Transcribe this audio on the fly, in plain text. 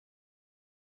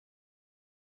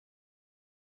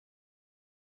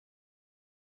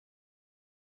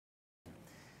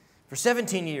For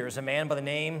 17 years, a man by the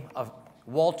name of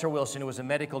Walter Wilson, who was a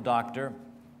medical doctor,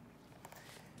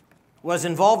 was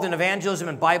involved in evangelism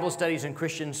and Bible studies and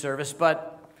Christian service,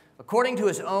 but according to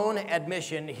his own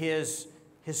admission, his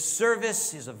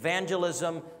service, his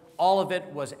evangelism, all of it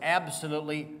was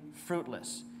absolutely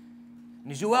fruitless.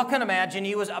 And as you well can imagine,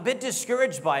 he was a bit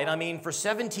discouraged by it. I mean, for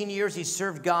 17 years he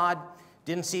served God,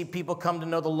 didn't see people come to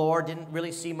know the Lord, didn't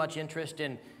really see much interest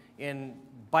in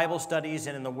Bible studies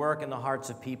and in the work in the hearts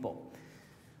of people.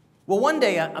 Well, one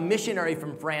day a missionary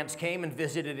from France came and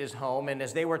visited his home, and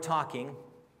as they were talking,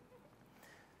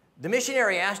 the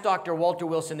missionary asked Dr. Walter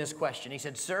Wilson this question. He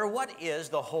said, "Sir, what is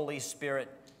the Holy Spirit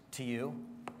to you?"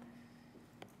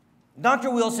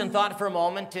 Dr. Wilson thought for a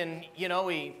moment, and, he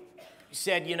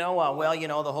said,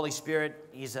 the Holy Spirit,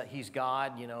 he's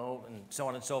God, and so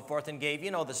on and so forth, and gave,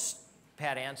 the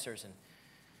pat answers. And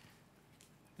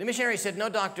the missionary said, "No,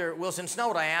 Dr. Wilson, it's not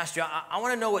what I asked you. I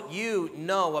want to know what you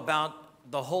know about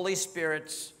the Holy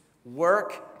Spirit's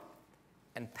work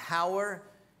and power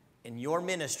in your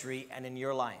ministry and in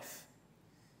your life."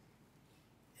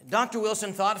 Dr.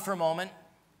 Wilson thought for a moment,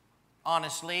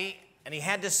 honestly, and he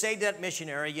had to say to that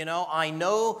missionary, "I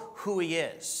know who he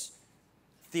is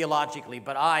theologically,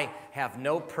 but I have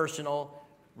no personal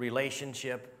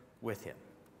relationship with him."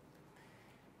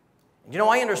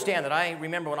 I understand that. I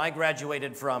remember when I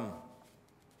graduated from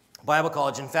Bible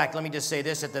college. In fact, let me just say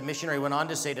this, that the missionary went on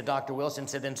to say to Dr. Wilson,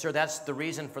 said, "Then, sir, that's the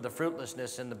reason for the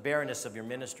fruitlessness and the barrenness of your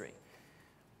ministry.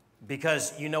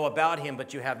 Because you know about him,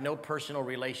 but you have no personal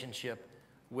relationship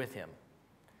with him."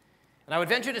 And I would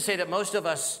venture to say that most of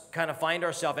us kind of find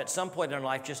ourselves at some point in our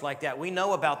life just like that. We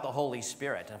know about the Holy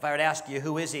Spirit. And if I were to ask you,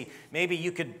 who is he? Maybe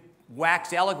you could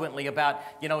wax eloquently about,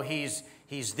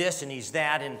 he's this and he's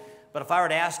that. But if I were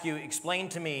to ask you, explain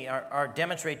to me or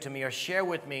demonstrate to me or share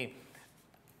with me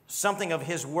something of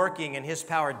his working and his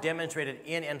power demonstrated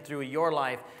in and through your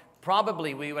life,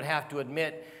 probably we would have to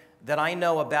admit that I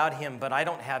know about him, but I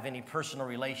don't have any personal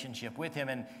relationship with him.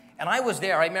 And I was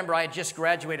there. I remember I had just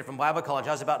graduated from Bible college.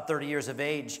 I was about 30 years of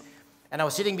age. And I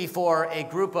was sitting before a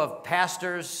group of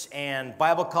pastors and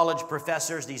Bible college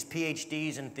professors, these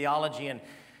PhDs in theology. And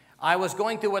I was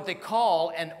going through what they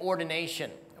call an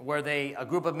ordination, where a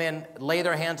group of men lay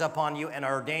their hands upon you and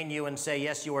ordain you and say,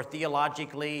 yes, you are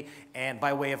theologically and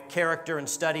by way of character and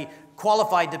study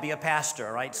qualified to be a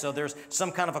pastor, right? So there's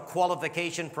some kind of a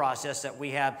qualification process that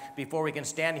we have before we can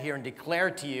stand here and declare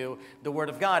to you the Word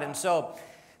of God. And so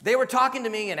they were talking to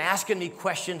me and asking me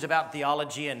questions about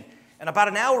theology, and about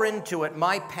an hour into it,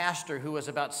 my pastor, who was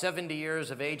about 70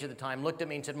 years of age at the time, looked at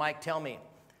me and said, "Mike, tell me,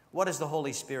 what is the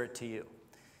Holy Spirit to you?"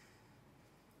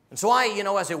 And so I,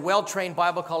 as a well-trained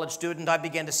Bible college student, I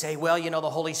began to say, well, the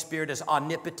Holy Spirit is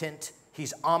omnipotent.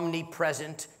 He's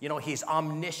omnipresent. He's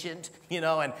omniscient,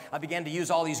 and I began to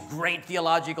use all these great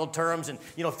theological terms and,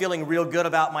 feeling real good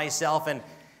about myself. And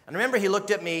I remember he looked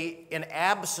at me in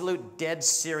absolute dead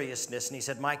seriousness, and he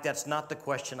said, "Mike, that's not the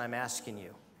question I'm asking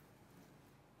you.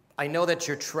 I know that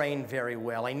you're trained very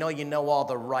well. I know you know all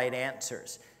the right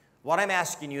answers. What I'm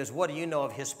asking you is, what do you know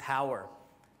of his power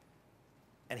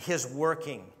and his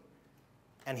working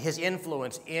and his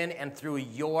influence in and through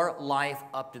your life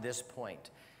up to this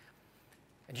point?"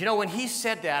 And when he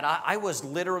said that, I was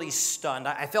literally stunned.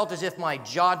 I felt as if my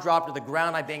jaw dropped to the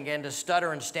ground. I began to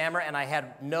stutter and stammer, and I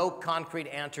had no concrete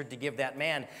answer to give that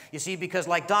man. You see, because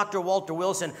like Dr. Walter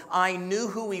Wilson, I knew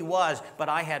who he was, but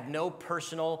I had no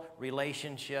personal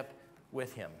relationship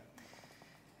with him.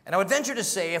 And I would venture to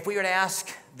say, if we were to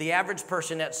ask the average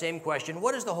person that same question,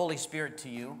 what is the Holy Spirit to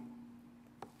you?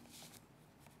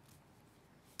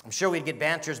 I'm sure we'd get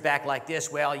answers back like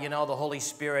this. Well, the Holy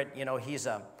Spirit,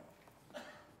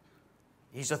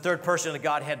 he's a third person of the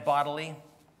Godhead bodily,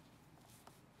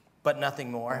 but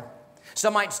nothing more.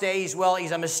 Some might say he's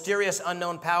a mysterious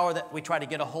unknown power that we try to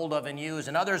get a hold of and use.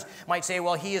 And others might say,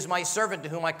 well, he is my servant to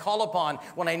whom I call upon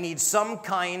when I need some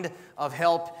kind of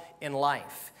help in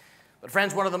life. But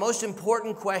friends, one of the most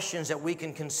important questions that we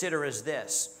can consider is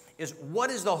this, is what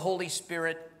is the Holy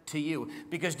Spirit to you?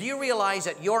 Because do you realize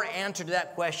that your answer to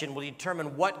that question will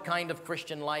determine what kind of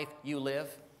Christian life you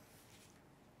live?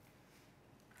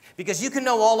 Because you can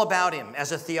know all about him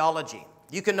as a theology.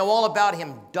 You can know all about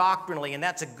him doctrinally, and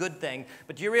that's a good thing.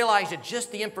 But do you realize that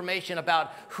just the information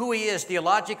about who he is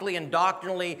theologically and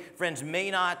doctrinally, friends, may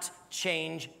not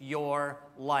change your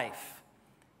life?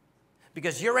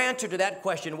 Because your answer to that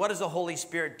question, what is the Holy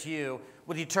Spirit to you,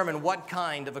 will determine what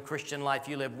kind of a Christian life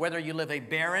you live, whether you live a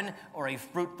barren or a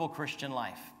fruitful Christian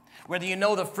life, whether you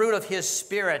know the fruit of his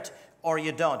Spirit or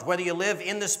you don't, whether you live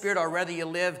in the Spirit or whether you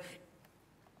live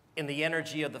in the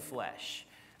energy of the flesh.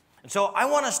 And so I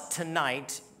want us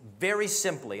tonight, very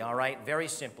simply, all right, very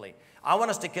simply, I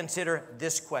want us to consider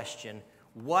this question: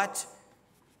 what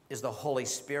is the Holy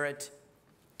Spirit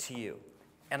to you?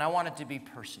 And I want it to be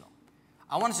personal.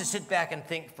 I want us to sit back and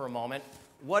think for a moment,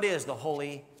 what is the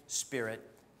Holy Spirit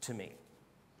to me?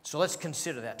 So let's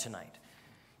consider that tonight.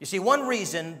 You see, one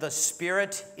reason the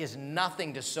Spirit is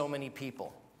nothing to so many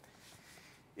people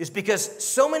is because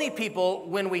so many people,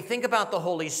 when we think about the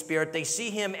Holy Spirit, they see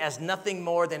him as nothing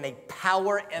more than a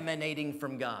power emanating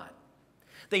from God.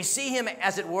 They see him,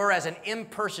 as it were, as an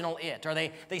impersonal it, or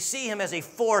they see him as a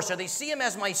force, or they see him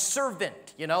as my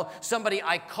servant, somebody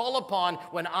I call upon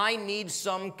when I need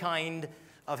some kind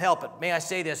of help. But may I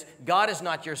say this, God is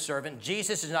not your servant,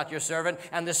 Jesus is not your servant,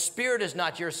 and the Spirit is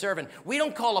not your servant. We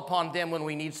don't call upon them when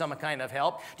we need some kind of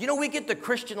help. Do you know we get the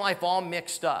Christian life all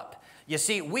mixed up? You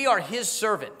see, we are his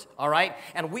servant, all right?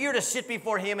 And we are to sit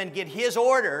before him and get his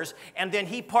orders, and then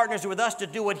he partners with us to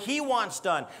do what he wants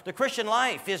done. The Christian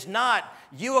life is not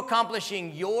you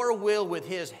accomplishing your will with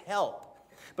his help,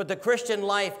 but the Christian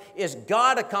life is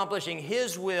God accomplishing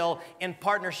his will in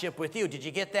partnership with you. Did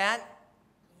you get that?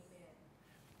 Amen.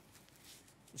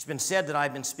 It's been said that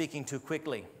I've been speaking too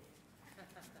quickly,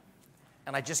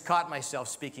 and I just caught myself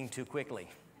speaking too quickly.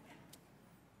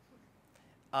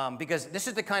 Because this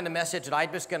is the kind of message that I'm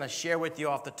just going to share with you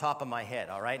off the top of my head,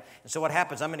 all right? And so what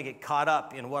happens, I'm going to get caught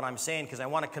up in what I'm saying because I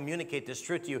want to communicate this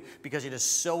truth to you because it is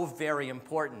so very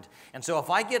important. And so if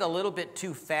I get a little bit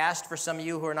too fast for some of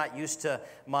you who are not used to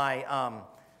my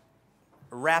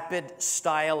rapid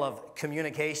style of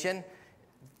communication,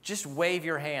 just wave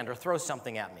your hand or throw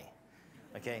something at me,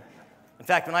 okay? In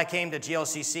fact, when I came to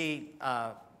GLCC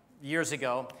years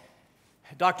ago,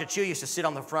 Dr. Chu used to sit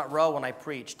on the front row when I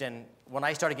preached, and when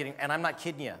I started getting, and I'm not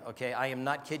kidding you, okay? I am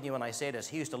not kidding you when I say this.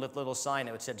 He used to lift a little sign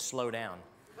that said, "Slow down."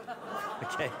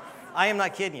 Okay? I am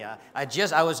not kidding you.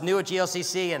 I was new at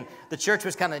GLCC, and the church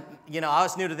was kind of, I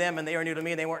was new to them, and they were new to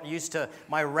me, and they weren't used to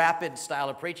my rapid style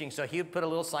of preaching, so he would put a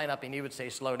little sign up, and he would say,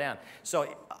 "Slow down."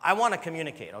 So I want to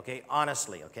communicate, okay,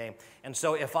 honestly, okay? And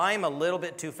so if I'm a little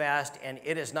bit too fast, and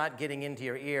it is not getting into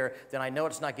your ear, then I know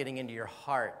it's not getting into your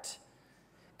heart.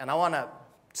 And I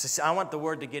want the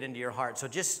word to get into your heart, so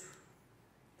just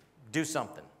do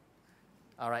something,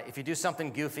 all right? If you do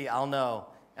something goofy, I'll know,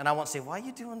 and I won't say, "Why are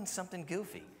you doing something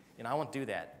goofy?" I won't do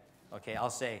that, okay?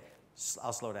 I'll say,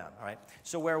 I'll slow down, all right?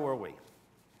 So where were we?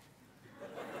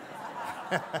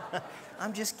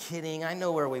 I'm just kidding. I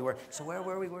know where we were. So where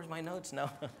were we? Where's my notes? No.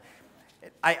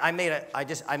 I made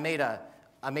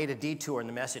a detour in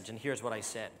the message, and here's what I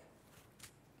said.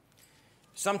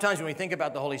 Sometimes when we think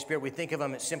about the Holy Spirit, we think of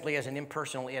him simply as an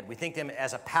impersonal it. We think of him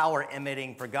as a power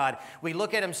emanating for God. We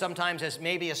look at him sometimes as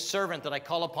maybe a servant that I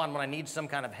call upon when I need some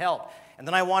kind of help. And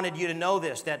then I wanted you to know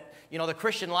this, that, the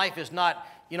Christian life is not,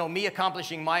 me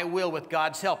accomplishing my will with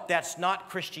God's help. That's not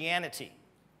Christianity.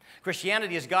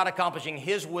 Christianity is God accomplishing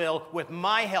his will with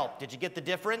my help. Did you get the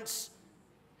difference?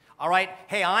 All right?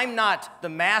 Hey, I'm not the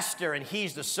master and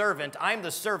he's the servant. I'm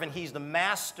the servant, he's the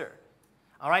master.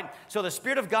 All right? So the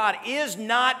Spirit of God is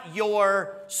not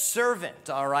your servant,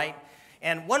 all right?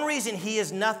 And one reason he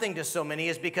is nothing to so many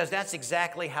is because that's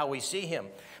exactly how we see him.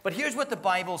 But here's what the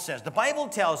Bible says. The Bible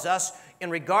tells us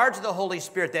in regard to the Holy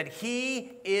Spirit that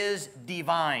he is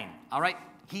divine, all right?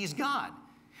 He's God.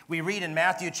 We read in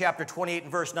Matthew chapter 28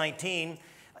 and verse 19,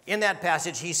 in that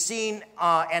passage, he's seen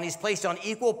and he's placed on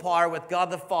equal par with God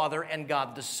the Father and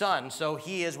God the Son. So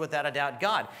he is, without a doubt,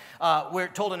 God. We're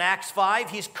told in Acts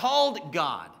 5, he's called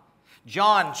God.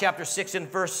 John chapter 6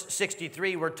 and verse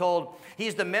 63, we're told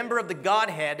he's the member of the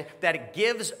Godhead that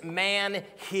gives man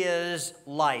his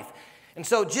life. And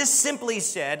so just simply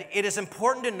said, it is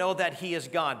important to know that he is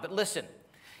God. But listen,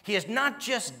 he is not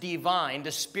just divine.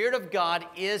 The Spirit of God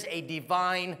is a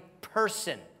divine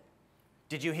person.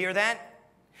 Did you hear that?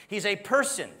 He's a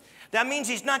person. That means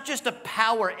he's not just a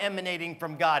power emanating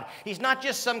from God. He's not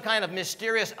just some kind of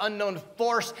mysterious unknown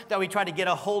force that we try to get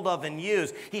a hold of and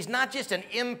use. He's not just an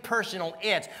impersonal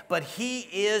it, but he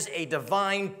is a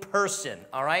divine person,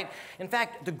 all right? In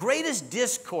fact, the greatest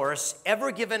discourse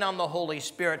ever given on the Holy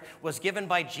Spirit was given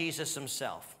by Jesus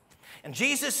himself. And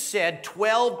Jesus said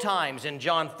 12 times in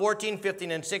John 14,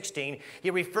 15, and 16, he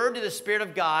referred to the Spirit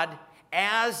of God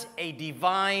as a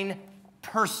divine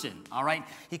person, all right?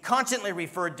 He constantly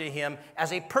referred to him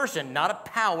as a person, not a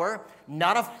power,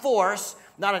 not a force,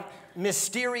 not a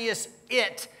mysterious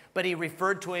it, but he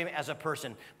referred to him as a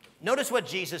person. Notice what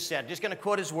Jesus said. Just going to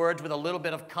quote his words with a little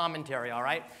bit of commentary, all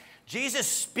right? Jesus,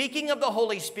 speaking of the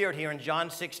Holy Spirit here in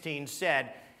John 16,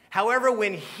 said, however,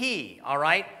 when he, all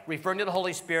right, referring to the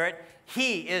Holy Spirit,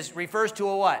 he refers to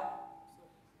a what?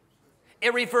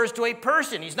 It refers to a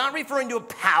person. He's not referring to a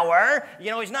power.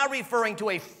 He's not referring to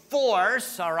a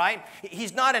force, all right?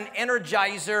 He's not an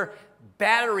Energizer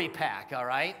battery pack, all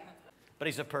right? But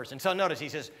he's a person. So notice, he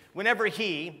says, whenever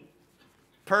he,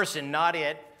 person, not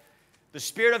it, the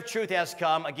Spirit of truth has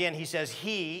come, again, he says,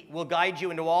 he will guide you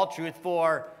into all truth,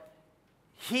 for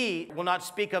he will not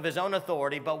speak of his own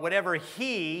authority, but whatever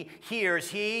he hears,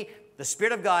 he, the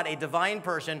Spirit of God, a divine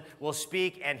person, will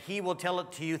speak, and he will tell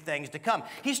it to you things to come.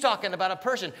 He's talking about a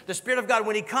person. The Spirit of God,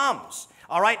 when he comes,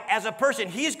 all right, as a person,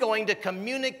 he's going to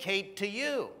communicate to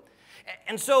you.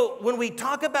 And so when we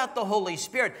talk about the Holy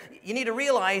Spirit, you need to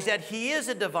realize that he is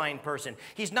a divine person.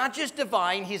 He's not just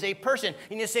divine, he's a person.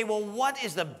 And you say, well, what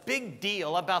is the big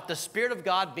deal about the Spirit of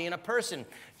God being a person?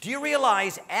 Do you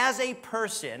realize as a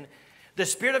person, the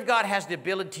Spirit of God has the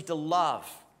ability to love.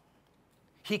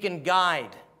 He can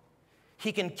guide.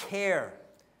 He can care.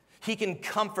 He can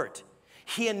comfort.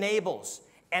 He enables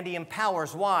and he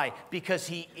empowers. Why? Because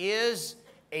he is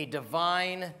a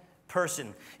divine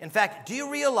person. In fact, do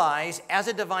you realize as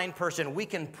a divine person we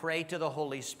can pray to the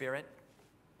Holy Spirit?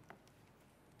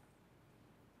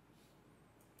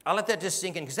 I'll let that just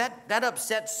sink in because that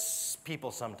upsets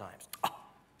people sometimes. Oh,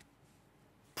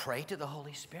 pray to the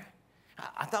Holy Spirit?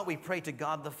 I thought we prayed to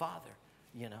God the Father,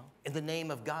 in the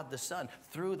name of God the Son,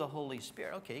 through the Holy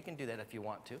Spirit. Okay, you can do that if you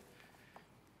want to.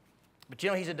 But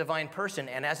he's a divine person,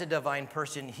 and as a divine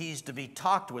person, he's to be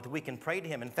talked with. We can pray to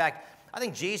him. In fact, I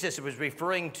think Jesus was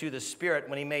referring to the Spirit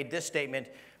when he made this statement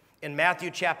in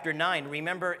Matthew chapter 9.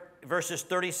 Remember verses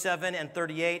 37 and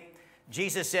 38?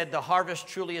 Jesus said, the harvest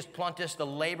truly is plenteous, the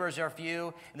laborers are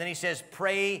few. And then he says,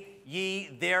 pray ye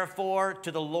therefore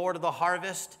to the Lord of the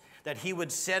harvest, that he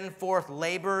would send forth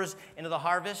laborers into the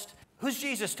harvest. Who's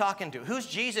Jesus talking to? Who's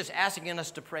Jesus asking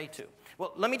us to pray to?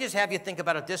 Well, let me just have you think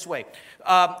about it this way.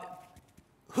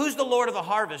 Who's the Lord of the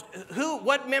harvest?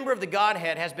 What member of the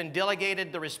Godhead has been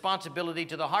delegated the responsibility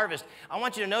to the harvest? I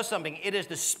want you to know something. It is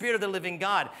the Spirit of the living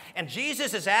God. And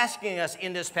Jesus is asking us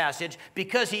in this passage,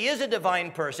 because he is a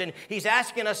divine person, he's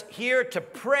asking us here to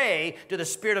pray to the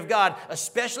Spirit of God,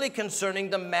 especially concerning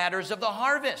the matters of the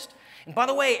harvest. And by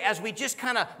the way, as we just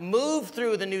kind of move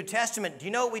through the New Testament, do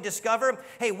you know what we discover?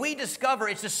 Hey, we discover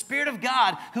it's the Spirit of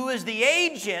God who is the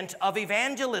agent of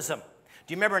evangelism.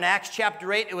 Do you remember in Acts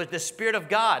chapter 8, it was the Spirit of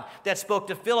God that spoke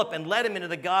to Philip and led him into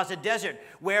the Gaza desert,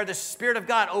 where the Spirit of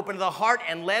God opened the heart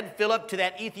and led Philip to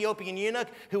that Ethiopian eunuch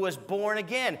who was born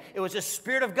again. It was the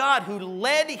Spirit of God who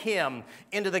led him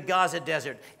into the Gaza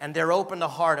desert, and there opened the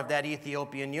heart of that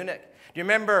Ethiopian eunuch. Do you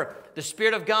remember the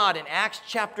Spirit of God in Acts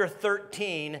chapter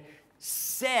 13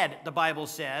 said, the Bible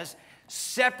says,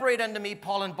 separate unto me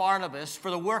Paul and Barnabas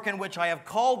for the work in which I have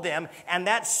called them, and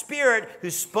that Spirit who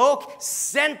spoke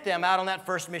sent them out on that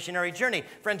first missionary journey.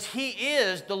 Friends, he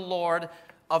is the Lord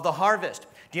of the harvest.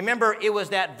 Do you remember it was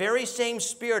that very same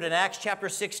Spirit in Acts chapter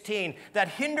 16 that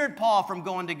hindered Paul from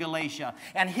going to Galatia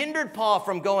and hindered Paul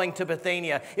from going to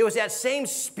Bithynia? It was that same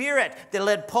Spirit that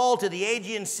led Paul to the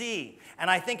Aegean Sea. And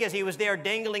I think as he was there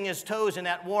dangling his toes in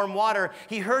that warm water,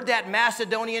 he heard that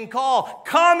Macedonian call,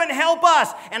 come and help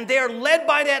us. And they're led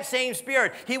by that same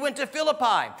Spirit. He went to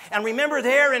Philippi. And remember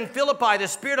there in Philippi, the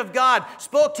Spirit of God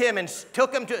spoke to him and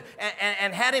took him to,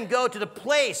 and had him go to the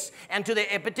place and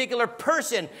to a particular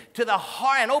person, to the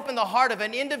heart, and opened the heart of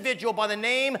an individual by the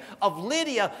name of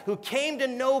Lydia, who came to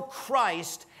know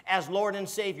Christ as Lord and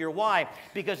Savior. Why?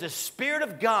 Because the Spirit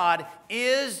of God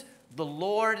is the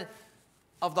Lord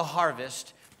of the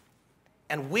harvest,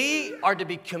 and we are to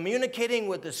be communicating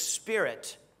with the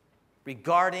Spirit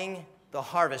regarding the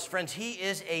harvest. Friends, he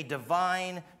is a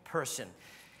divine person,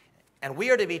 and we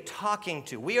are to be talking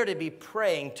to, we are to be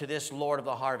praying to this Lord of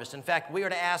the harvest. In fact, we are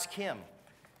to ask him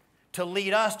to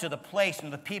lead us to the place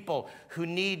and the people who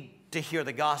need to hear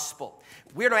the gospel.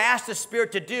 We're to ask the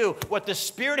Spirit to do what the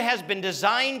Spirit has been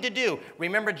designed to do.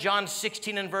 Remember John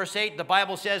 16 and verse 8, the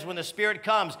Bible says when the Spirit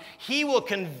comes, he will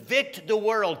convict the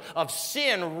world of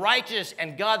sin, righteousness,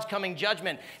 and God's coming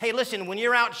judgment. Hey, listen, when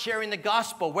you're out sharing the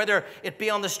gospel, whether it be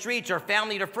on the streets or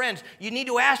family or friends, you need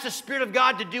to ask the Spirit of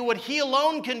God to do what he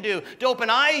alone can do, to open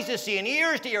eyes to see and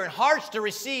ears to hear and hearts to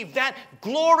receive that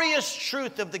glorious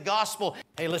truth of the gospel.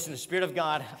 Hey, listen, the Spirit of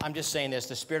God, I'm just saying this,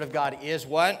 the Spirit of God is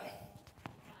what?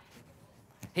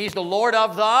 He's the Lord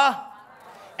of the,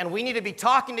 and we need to be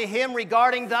talking to him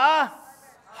regarding the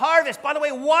harvest. By the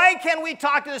way, why can we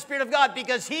talk to the Spirit of God?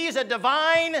 Because he's a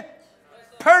divine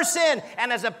person.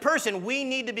 And as a person, we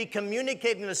need to be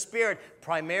communicating to the Spirit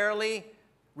primarily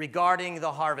regarding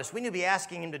the harvest. We need to be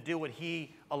asking him to do what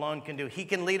he alone can do. He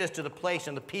can lead us to the place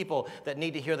and the people that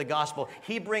need to hear the gospel.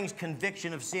 He brings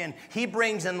conviction of sin. He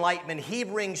brings enlightenment. He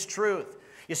brings truth.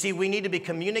 You see, we need to be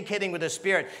communicating with the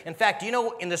Spirit. In fact, you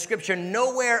know, in the Scripture,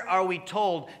 nowhere are we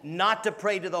told not to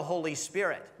pray to the Holy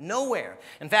Spirit. Nowhere.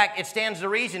 In fact, it stands to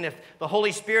reason if the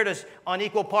Holy Spirit is on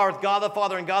equal par with God the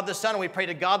Father and God the Son, and we pray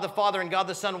to God the Father and God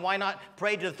the Son, why not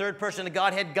pray to the third person of the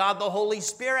Godhead, God the Holy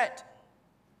Spirit?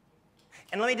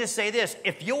 And let me just say this,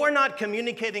 if you're not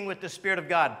communicating with the Spirit of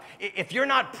God, if you're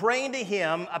not praying to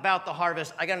Him about the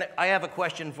harvest, I have a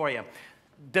question for you.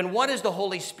 Then what is the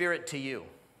Holy Spirit to you?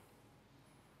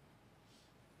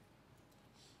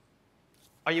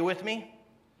 Are you with me?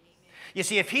 You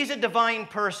see, if He's a divine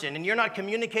person and you're not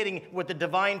communicating with the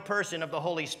divine person of the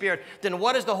Holy Spirit, then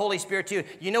what is the Holy Spirit to you?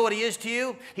 You know what He is to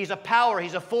you? He's a power,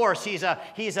 He's a force, He's an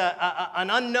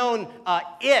unknown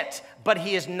it, but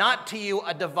He is not to you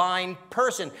a divine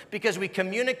person because we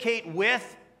communicate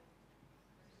with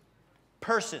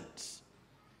persons.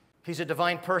 He's a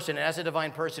divine person, and as a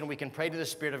divine person, we can pray to the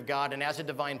Spirit of God, and as a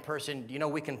divine person, you know,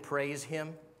 we can praise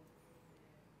Him.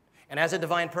 And as a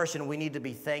divine person, we need to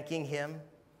be thanking Him.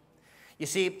 You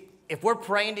see, if we're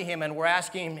praying to Him and we're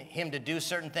asking Him to do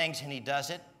certain things and He does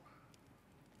it,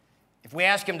 if we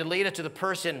ask Him to lead us to the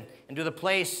person and to the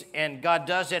place and God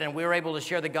does it and we're able to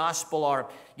share the gospel, or,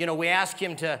 you know, we ask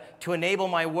Him to enable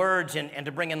my words and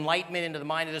to bring enlightenment into the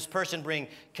mind of this person, bring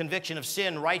conviction of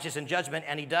sin, righteousness, and judgment,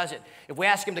 and He does it. If we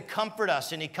ask Him to comfort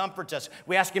us and He comforts us,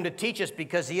 we ask Him to teach us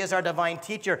because He is our divine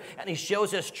teacher and He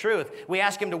shows us truth. We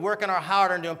ask Him to work on our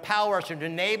heart and to empower us or to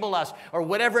enable us or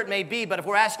whatever it may be, but if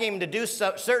we're asking Him to do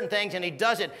certain things and He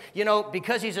does it, you know,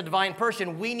 because He's a divine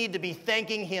person, we need to be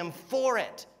thanking Him for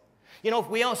it. You know,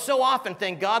 if we so often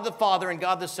thank God the Father and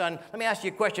God the Son, let me ask you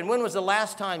a question. When was the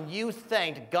last time you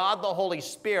thanked God the Holy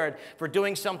Spirit for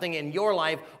doing something in your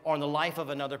life or in the life of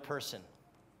another person?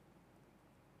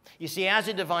 You see, as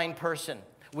a divine person,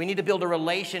 we need to build a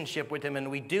relationship with Him, and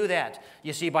we do that,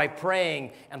 you see, by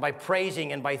praying and by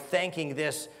praising and by thanking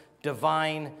this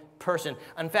divine person.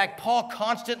 In fact, Paul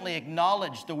constantly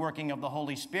acknowledged the working of the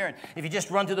Holy Spirit. If you just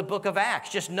run through the book of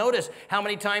Acts, just notice how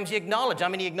many times he acknowledged. I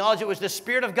mean, he acknowledged it was the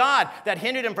Spirit of God that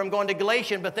hindered him from going to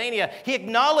Galatia and Bithynia. He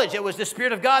acknowledged it was the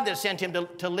Spirit of God that sent him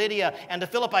to Lydia and to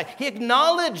Philippi. He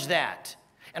acknowledged that.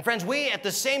 And friends, we at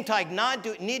the same time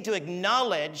need to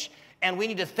acknowledge, and we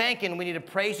need to thank and we need to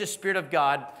praise the Spirit of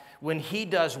God when He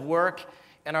does work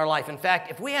in our life. In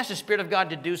fact, if we ask the Spirit of God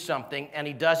to do something and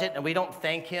He does it and we don't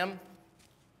thank Him,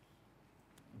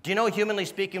 do you know, humanly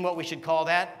speaking, what we should call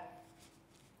that?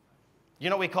 You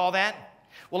know what we call that?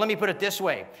 Well, let me put it this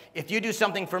way. If you do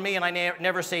something for me and I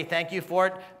never say thank you for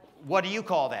it, what do you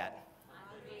call that?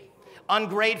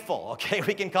 Ungrateful. Okay,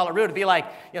 we can call it rude. It'd be like,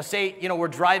 you know, say, you know, we're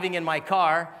driving in my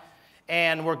car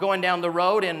and we're going down the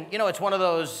road and, you know, it's one of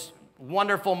those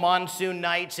wonderful monsoon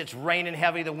nights. It's raining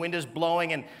heavy. The wind is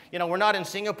blowing. And, you know, we're not in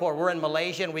Singapore. We're in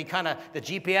Malaysia. And the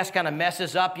GPS kind of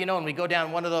messes up, you know, and we go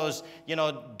down one of those, you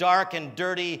know, dark and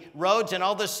dirty roads. And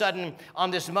all of a sudden,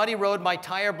 on this muddy road, my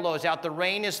tire blows out. The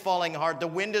rain is falling hard. The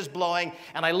wind is blowing.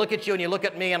 And I look at you and you look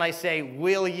at me and I say,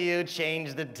 will you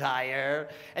change the tire?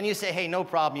 And you say, hey, no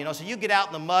problem, you know. So you get out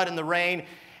in the mud and the rain.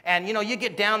 And, you know, you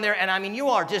get down there, and, I mean, you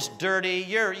are just dirty.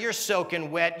 You're soaking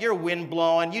wet. You're wind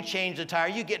blowing. You change the tire.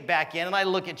 You get back in, and I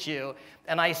look at you,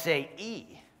 and I say,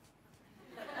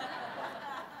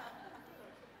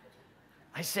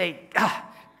 I say,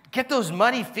 get those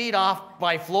muddy feet off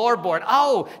my floorboard.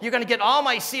 Oh, you're going to get all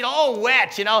my seat all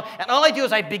wet, you know. And all I do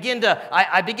is I begin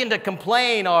to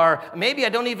complain, or maybe I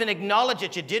don't even acknowledge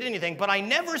that you did anything, but I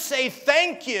never say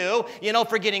thank you, you know,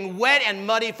 for getting wet and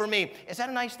muddy for me. Is that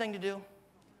a nice thing to do?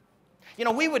 You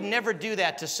know, we would never do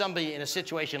that to somebody in a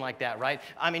situation like that, right?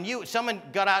 I mean, someone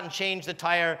got out and changed the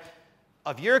tire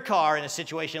of your car in a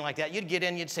situation like that. You'd get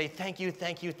in, you'd say, thank you,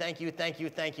 thank you, thank you, thank you,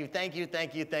 thank you, thank you,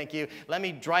 thank you, thank you. Let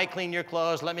me dry clean your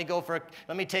clothes. Let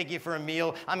me take you for a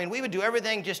meal. I mean, we would do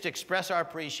everything just to express our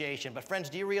appreciation. But friends,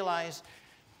 do you realize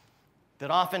that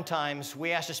oftentimes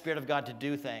we ask the Spirit of God to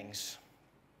do things,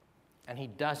 and He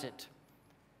does it,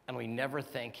 and we never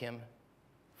thank Him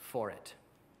for it?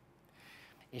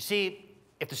 You see,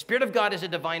 if the Spirit of God is a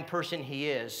divine person, He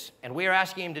is, and we are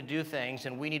asking Him to do things,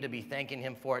 and we need to be thanking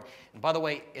Him for it. And by the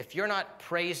way, if you're not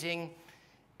praising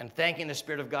and thanking the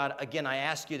Spirit of God, again, I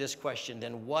ask you this question,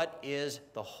 then what is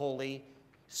the Holy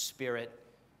Spirit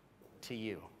to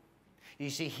you? You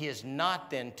see, He is not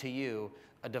then to you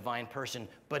a divine person,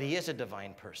 but He is a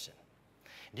divine person.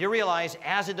 Do you realize,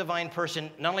 as a divine person,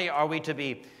 not only are we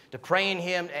to praying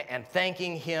Him and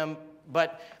thanking Him,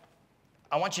 but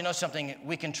I want you to know something,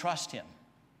 we can trust Him.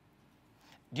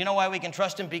 Do you know why we can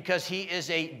trust Him? Because He is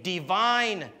a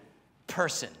divine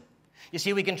person. You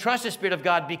see, we can trust the Spirit of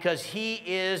God because He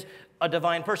is a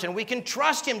divine person. We can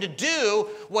trust him to do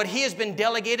what he has been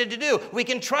delegated to do. We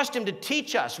can trust him to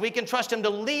teach us. We can trust him to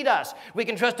lead us. We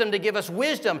can trust him to give us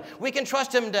wisdom. We can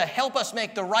trust him to help us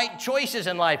make the right choices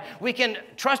in life. We can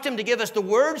trust him to give us the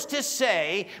words to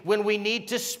say when we need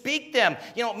to speak them.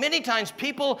 You know, many times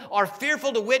people are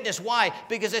fearful to witness. Why?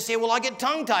 Because they say, well, I'll get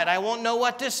tongue-tied. I won't know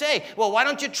what to say. Well, why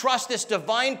don't you trust this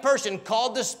divine person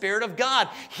called the Spirit of God?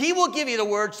 He will give you the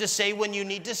words to say when you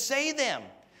need to say them.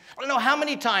 I don't know how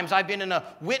many times I've been in a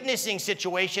witnessing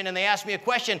situation and they ask me a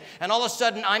question and all of a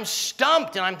sudden I'm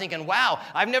stumped and I'm thinking, wow,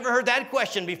 I've never heard that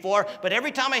question before. But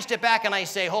every time I step back and I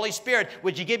say, Holy Spirit,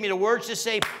 would you give me the words to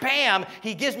say, bam,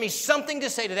 he gives me something to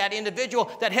say to that individual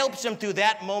that helps him through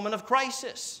that moment of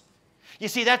crisis. You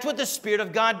see, that's what the Spirit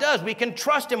of God does. We can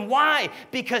trust him. Why?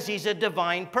 Because he's a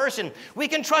divine person. We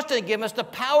can trust him to give us the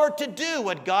power to do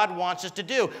what God wants us to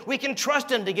do. We can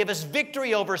trust him to give us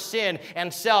victory over sin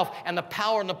and self and the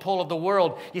power and the pull of the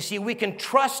world. You see, we can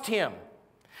trust him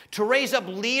to raise up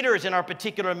leaders in our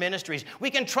particular ministries. We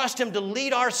can trust him to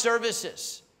lead our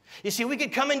services. You see, we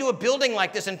could come into a building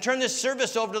like this and turn this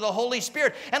service over to the Holy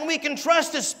Spirit, and we can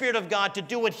trust the Spirit of God to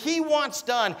do what he wants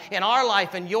done in our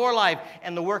life and your life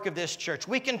and the work of this church.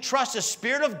 We can trust the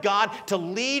Spirit of God to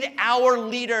lead our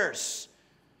leaders.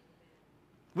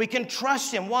 We can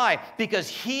trust him. Why? Because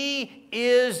he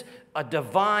is a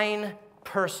divine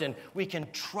person. We can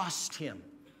trust him.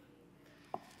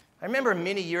 I remember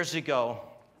many years ago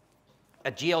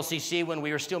at GLCC when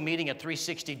we were still meeting at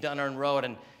 360 Dunern Road,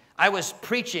 and I was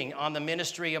preaching on the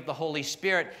ministry of the Holy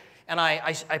Spirit, and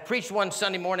I preached one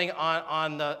Sunday morning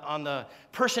on the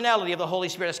personality of the Holy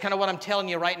Spirit. That's kind of what I'm telling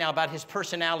you right now about his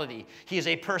personality. He is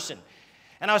a person.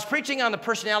 And I was preaching on the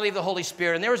personality of the Holy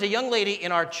Spirit, and there was a young lady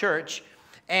in our church,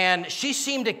 and she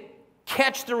seemed to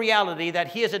catch the reality that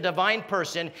he is a divine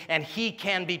person and he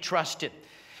can be trusted.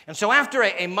 And so after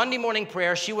a Monday morning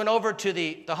prayer, she went over to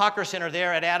the Hawker Center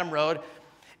there at Adam Road,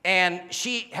 and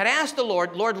she had asked the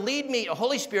Lord, Lord, lead me,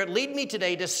 Holy Spirit, lead me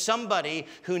today to somebody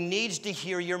who needs to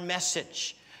hear your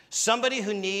message, somebody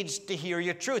who needs to hear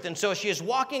your truth. And so she is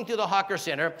walking through the Hawker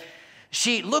Center.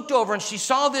 She looked over and she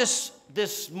saw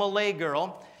this Malay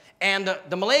girl, and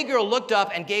the Malay girl looked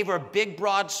up and gave her a big,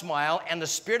 broad smile, and the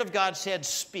Spirit of God said,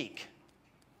 speak.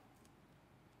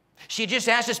 She just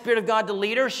asked the Spirit of God to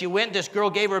lead her. She went, this girl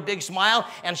gave her a big smile,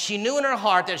 and she knew in her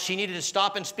heart that she needed to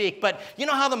stop and speak. But you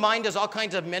know how the mind does all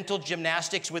kinds of mental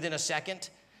gymnastics within a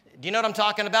second? Do you know what I'm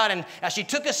talking about? And as she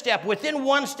took a step, within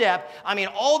one step, I mean,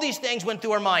 all these things went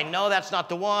through her mind. No, that's not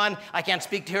the one. I can't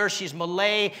speak to her. She's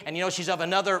Malay, and you know, she's of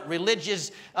another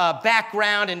religious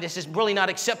background, and this is really not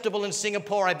acceptable in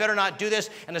Singapore. I better not do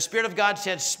this. And the Spirit of God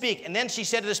said, speak. And then she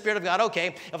said to the Spirit of God,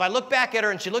 okay, if I look back at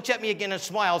her and she looks at me again and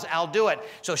smiles, I'll do it.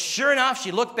 So sure enough,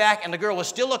 she looked back, and the girl was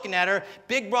still looking at her,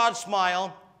 big, broad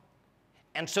smile.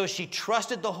 And so she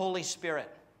trusted the Holy Spirit.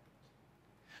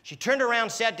 She turned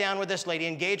around, sat down with this lady,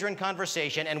 engaged her in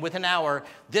conversation, and within an hour,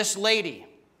 this lady,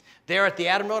 there at the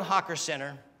Adam Road Hawker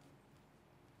Center,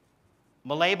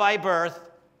 Malay by birth,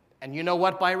 and you know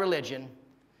what by religion,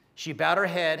 she bowed her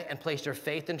head and placed her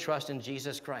faith and trust in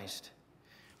Jesus Christ.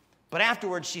 But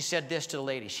afterwards, she said this to the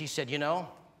lady. She said, you know,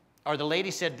 or the lady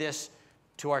said this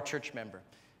to our church member,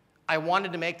 I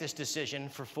wanted to make this decision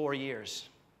for 4 years,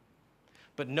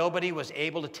 but nobody was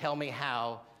able to tell me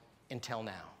how until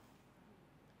now.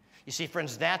 You see,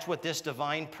 friends, that's what this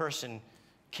divine person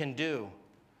can do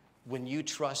when you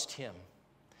trust him.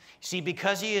 See,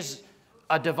 because he is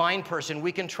a divine person,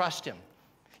 we can trust him.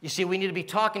 You see, we need to be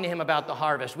talking to him about the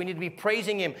harvest. We need to be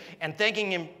praising him and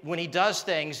thanking him when he does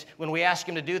things, when we ask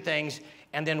him to do things,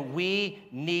 and then we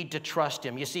need to trust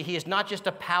him. You see, he is not just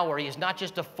a power. He is not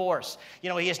just a force. You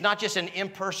know, he is not just an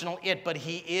impersonal it, but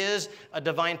he is a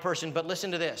divine person. But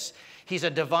listen to this. He's a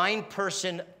divine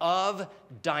person of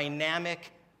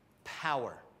dynamic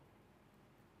power.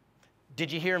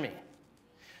 Did you hear me?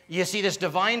 You see, this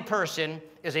divine person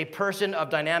is a person of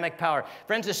dynamic power.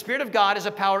 Friends, the Spirit of God is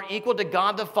a power equal to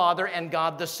God the Father and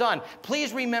God the Son.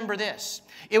 Please remember this.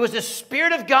 It was the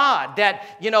Spirit of God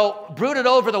that, brooded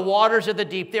over the waters of the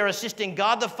deep. They're assisting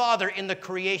God the Father in the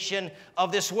creation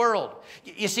of this world.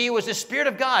 You see, it was the Spirit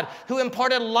of God who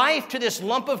imparted life to this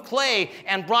lump of clay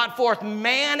and brought forth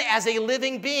man as a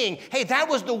living being. Hey, that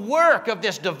was the work of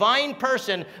this divine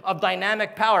person of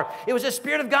dynamic power. It was the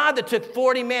Spirit of God that took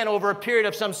 40 men over a period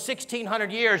of some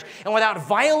 1,600 years, and without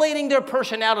violating their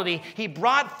personality, he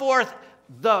brought forth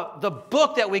the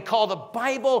book that we call the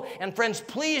Bible. And friends,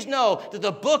 please know that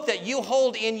the book that you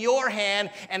hold in your hand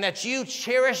and that you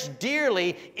cherish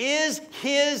dearly is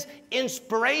his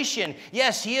inspiration.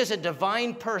 Yes, he is a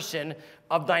divine person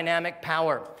of dynamic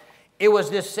power. It was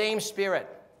this same Spirit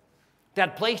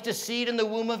that placed a seed in the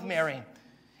womb of Mary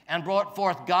and brought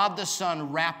forth God the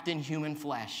Son wrapped in human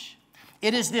flesh.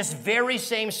 It is this very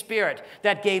same Spirit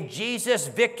that gave Jesus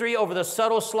victory over the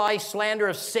subtle, sly slander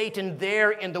of Satan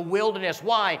there in the wilderness.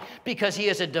 Why? Because he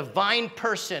is a divine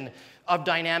person of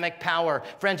dynamic power.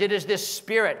 Friends, it is this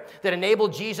Spirit that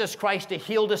enabled Jesus Christ to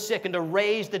heal the sick and to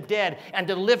raise the dead and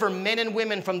deliver men and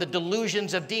women from the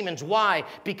delusions of demons. Why?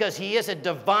 Because he is a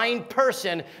divine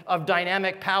person of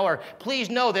dynamic power. Please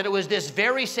know that it was this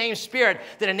very same Spirit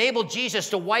that enabled Jesus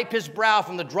to wipe his brow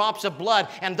from the drops of blood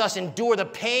and thus endure the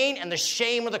pain and the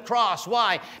shame of the cross.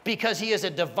 Why? Because he is a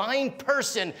divine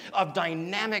person of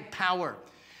dynamic power.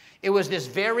 It was this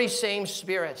very same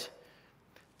Spirit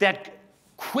that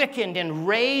quickened and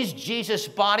raised Jesus'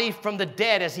 body from the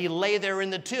dead as he lay there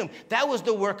in the tomb. That was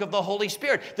the work of the Holy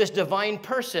Spirit, this divine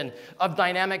person of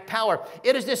dynamic power.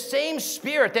 It is this same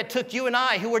Spirit that took you and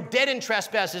I, who were dead in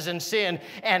trespasses and sin,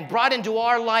 and brought into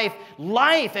our life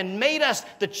and made us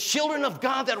the children of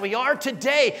God that we are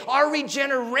today. Our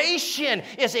regeneration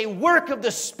is a work of the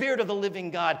Spirit of the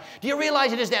living God. Do you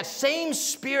realize it is that same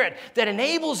Spirit that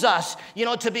enables us,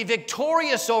 to be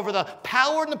victorious over the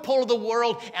power and the pull of the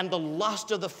world and the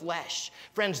lust of the flesh?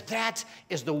 Friends, that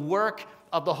is the work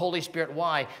of the Holy Spirit.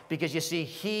 Why? Because you see,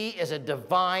 he is a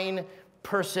divine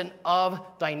person of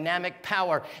dynamic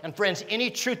power. And friends, any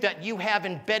truth that you have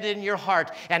embedded in your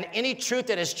heart and any truth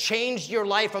that has changed your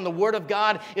life from the Word of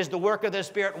God is the work of the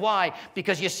Spirit. Why?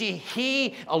 Because you see,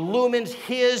 he illumines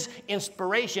his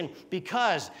inspiration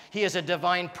because he is a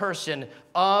divine person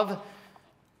of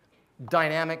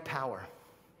dynamic power.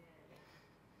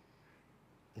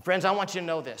 And friends, I want you to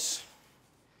know this.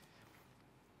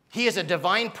 He is a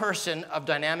divine person of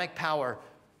dynamic power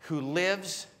who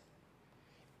lives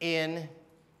in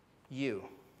you.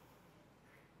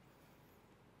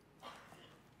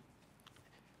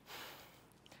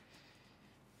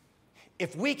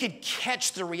 If we could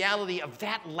catch the reality of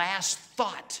that last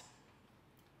thought,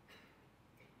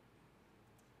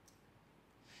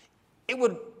 it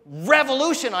would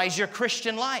revolutionize your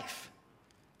Christian life.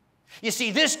 You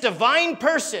see, this divine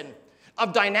person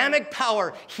of dynamic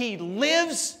power, he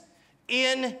lives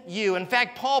in you. In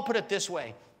fact, Paul put it this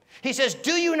way. He says,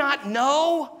 do you not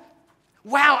know?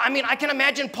 Wow, I can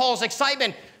imagine Paul's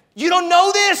excitement. You don't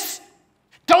know this?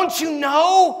 Don't you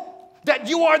know that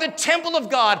you are the temple of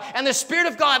God and the Spirit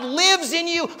of God lives in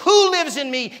you? Who lives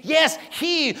in me? Yes,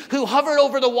 he who hovered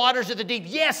over the waters of the deep.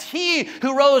 Yes, he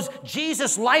who rose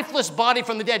Jesus' lifeless body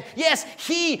from the dead. Yes,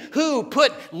 he who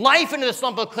put life into the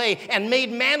lump of clay and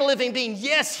made man a living being.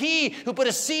 Yes, he who put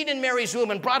a seed in Mary's womb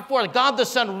and brought forth God the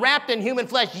Son wrapped in human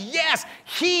flesh. Yes,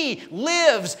 he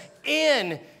lives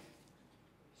in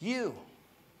you.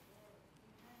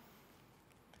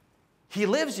 He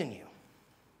lives in you.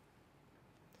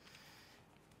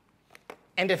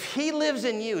 And if he lives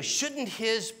in you, shouldn't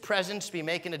his presence be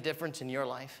making a difference in your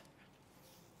life?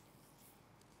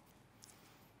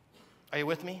 Are you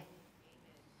with me?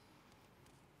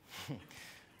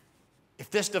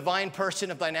 If this divine person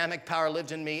of dynamic power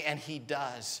lives in me, and he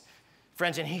does,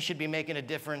 friends, and he should be making a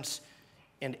difference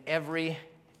in every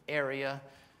area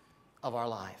of our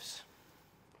lives.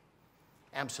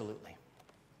 Absolutely.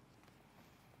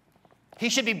 He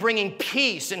should be bringing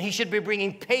peace, and he should be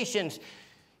bringing patience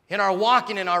in our walk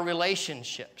and in our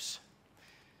relationships.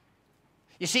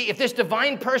 You see, if this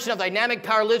divine person of dynamic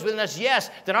power lives within us, yes,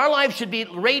 then our lives should be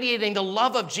radiating the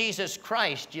love of Jesus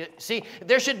Christ. You see,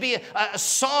 there should be a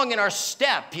song in our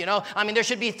step, there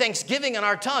should be thanksgiving on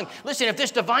our tongue. Listen, if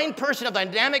this divine person of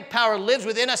dynamic power lives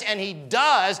within us, and he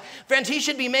does, friends, he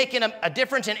should be making a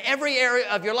difference in every area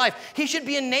of your life. He should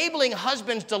be enabling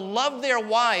husbands to love their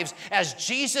wives as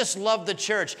Jesus loved the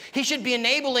church. He should be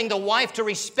enabling the wife to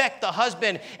respect the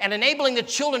husband and enabling the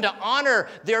children to honor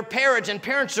their parents and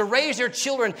parents to raise their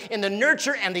children in the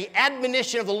nurture and the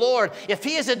admonition of the Lord. If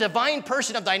he is a divine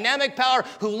person of dynamic power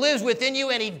who lives within you,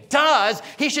 and he does,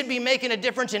 he should be making a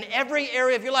difference in every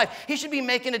area of your life. He should be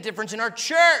making a difference in our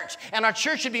church, and our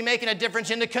church should be making a difference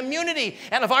in the community.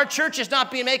 And if our church is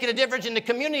not making a difference in the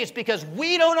community, it's because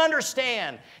we don't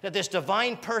understand that this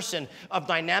divine person of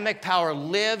dynamic power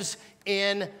lives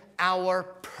in our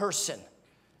person.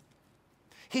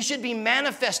 He should be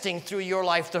manifesting through your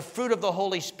life the fruit of the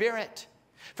Holy Spirit.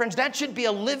 Friends, that should be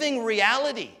a living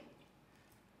reality.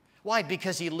 Why?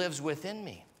 Because he lives within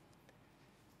me.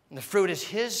 And the fruit is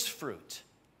his fruit.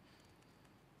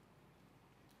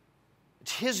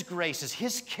 It's his grace, it's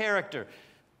his character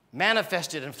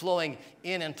manifested and flowing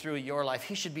in and through your life.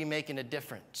 He should be making a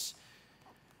difference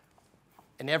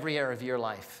in every area of your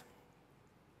life.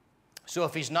 So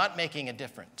if he's not making a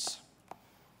difference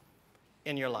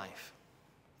in your life,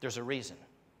 there's a reason.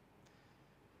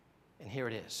 And here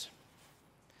it is.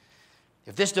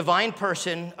 If this divine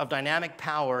person of dynamic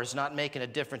power is not making a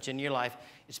difference in your life,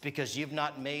 it's because you've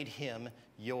not made him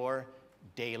your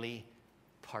daily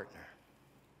partner.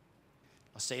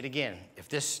 I'll say it again. If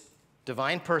this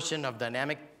divine person of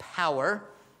dynamic power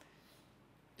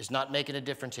is not making a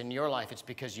difference in your life, it's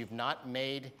because you've not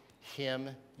made him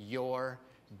your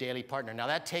daily partner. Now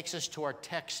that takes us to our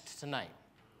text tonight.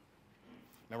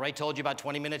 Remember I told you about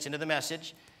 20 minutes into the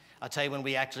message? I'll tell you when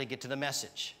we actually get to the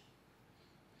message.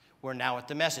 We're now at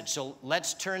the message. So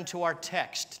let's turn to our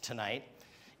text tonight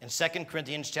in 2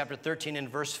 Corinthians chapter 13 and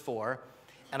verse 4.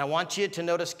 And I want you to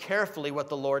notice carefully what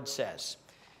the Lord says.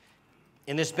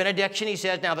 In this benediction, he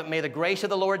says, now that may the grace of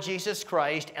the Lord Jesus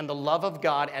Christ and the love of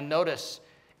God, and notice,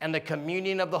 and the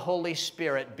communion of the Holy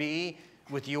Spirit be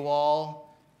with you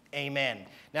all. Amen.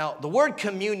 Now, the word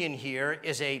communion here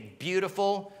is a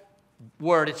beautiful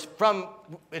word. It's from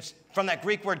that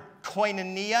Greek word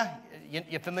koinonia.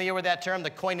 You familiar with that term,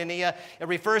 the koinonia? It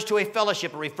refers to a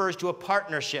fellowship. It refers to a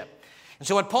partnership. And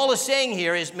so what Paul is saying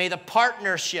here is, may the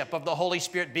partnership of the Holy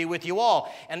Spirit be with you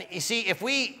all. And you see, if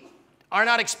we are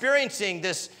not experiencing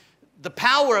the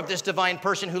power of this divine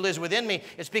person who lives within me,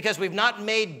 it's because we've not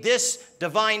made this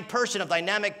divine person of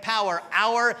dynamic power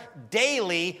our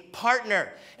daily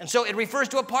partner. And so it refers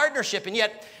to a partnership. And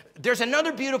yet, there's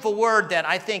another beautiful word that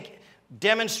I think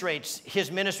demonstrates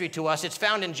his ministry to us. It's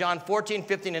found in John 14,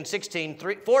 15, and 16.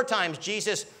 Four times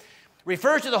Jesus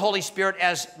refers to the Holy Spirit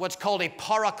as what's called a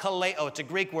parakaleo. It's a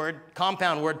Greek word,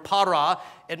 compound word, para.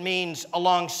 It means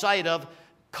alongside of.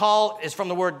 Call is from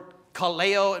the word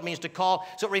kaleo. It means to call.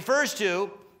 So it refers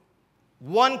to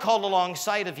one called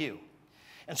alongside of you.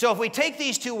 And so if we take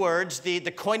these two words, the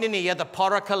koinonia, the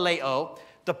parakaleo,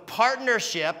 the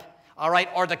partnership, all right,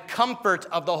 or the comfort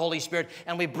of the Holy Spirit,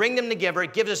 and we bring them together,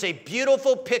 it gives us a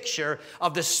beautiful picture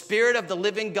of the Spirit of the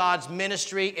living God's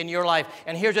ministry in your life.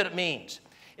 And here's what it means.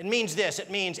 It means this.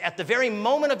 It means at the very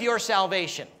moment of your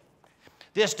salvation,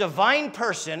 this divine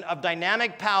person of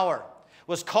dynamic power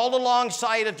was called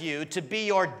alongside of you to be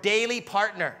your daily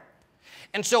partner.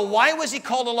 And so why was he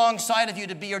called alongside of you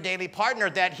to be your daily partner?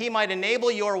 That he might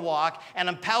enable your walk and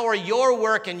empower your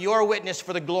work and your witness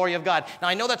for the glory of God. Now,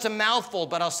 I know that's a mouthful,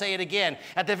 but I'll say it again.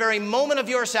 At the very moment of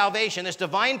your salvation, this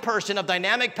divine person of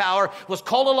dynamic power was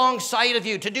called alongside of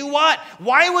you to do what?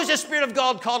 Why was the Spirit of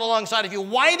God called alongside of you?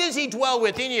 Why does he dwell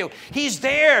within you? He's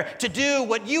there to do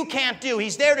what you can't do.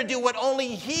 He's there to do what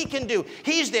only he can do.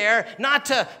 He's there not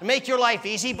to make your life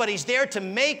easy, but he's there to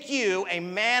make you a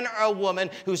man or a woman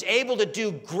who's able to do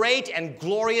great and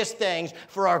glorious things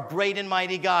for our great and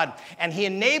mighty God. And he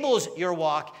enables your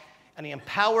walk, and he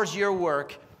empowers your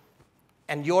work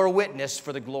and your witness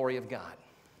for the glory of God.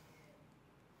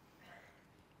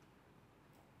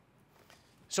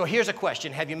 So here's a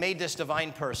question. Have you made this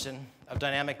divine person of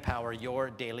dynamic power your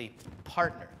daily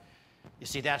partner? You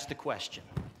see, that's the question.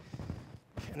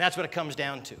 And that's what it comes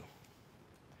down to.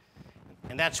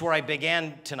 And that's where I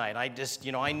began tonight.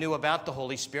 I knew about the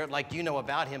Holy Spirit like you know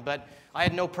about him, but I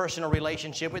had no personal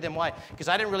relationship with him. Why? Because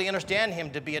I didn't really understand him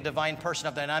to be a divine person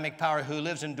of dynamic power who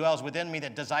lives and dwells within me,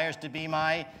 that desires to be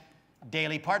my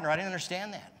daily partner. I didn't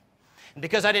understand that. And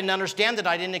because I didn't understand that,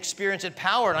 I didn't experience its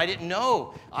power, and I didn't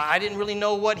know. I didn't really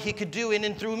know what he could do in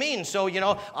and through me. And so,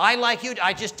 I, like you,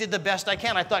 I just did the best I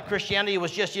can. I thought Christianity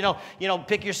was just,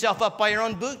 pick yourself up by your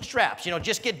own bootstraps.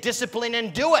 Just get disciplined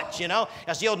and do it,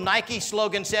 As the old Nike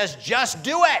slogan says, just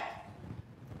do it.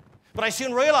 But I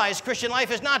soon realized Christian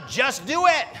life is not just do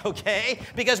it, okay?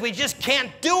 Because we just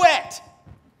can't do it.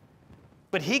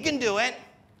 But he can do it.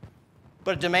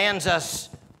 But it demands us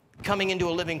coming into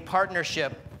a living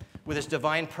partnership with this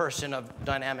divine person of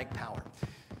dynamic power.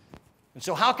 And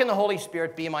so how can the Holy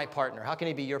Spirit be my partner? How can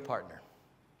he be your partner?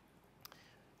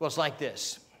 Well, it's like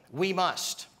this. We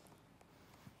must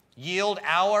yield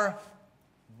our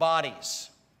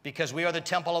bodies, because we are the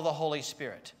temple of the Holy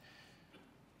Spirit,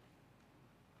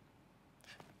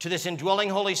 to this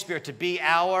indwelling Holy Spirit to be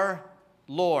our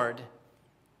Lord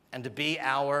and to be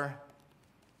our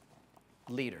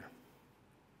leader.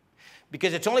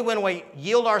 Because it's only when we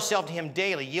yield ourselves to him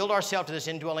daily, yield ourselves to this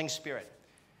indwelling Spirit,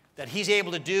 that he's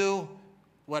able to do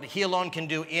what he alone can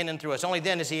do in and through us. Only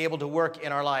then is he able to work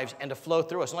in our lives and to flow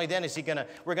through us. Only then is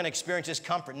we're going to experience his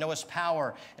comfort, know his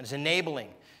power, and his enabling.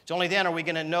 It's only then are we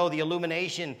going to know the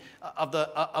illumination of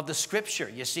the Scripture,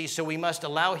 you see. So we must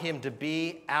allow him to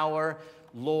be our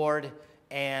Lord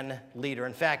and leader.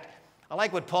 In fact, I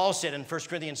like what Paul said in 1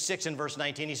 Corinthians 6 and verse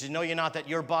 19. He says, know ye not that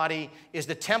your body is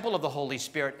the temple of the Holy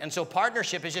Spirit? And so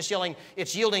partnership is just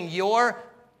yielding your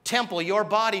temple, your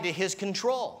body to his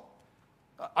control.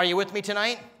 Are you with me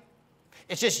tonight?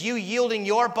 It's just you yielding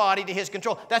your body to his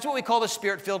control. That's what we call the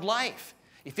Spirit-filled life.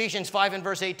 Ephesians 5 and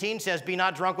verse 18 says, be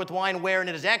not drunk with wine wherein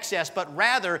it is excess, but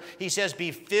rather, he says, be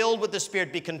filled with the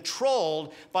Spirit, be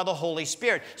controlled by the Holy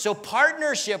Spirit. So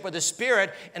partnership with the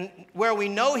Spirit, and where we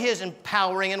know his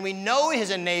empowering and we know his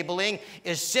enabling,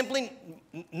 is simply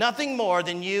nothing more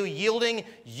than you yielding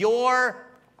your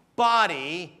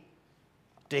body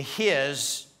to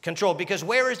his control. Because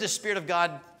where is the Spirit of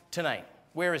God tonight?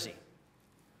 Where is he?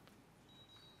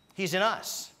 He's in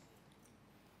us.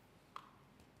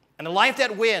 And the life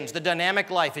that wins, the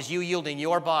dynamic life, is you yielding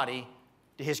your body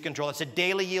to his control. It's a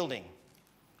daily yielding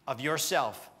of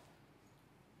yourself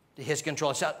to his control.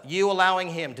 It's you allowing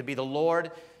him to be the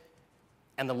Lord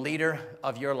and the leader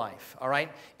of your life, all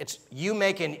right? It's you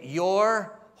making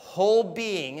your whole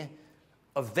being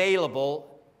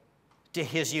available to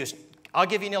his use. I'll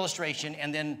give you an illustration,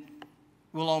 and then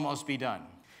we'll almost be done.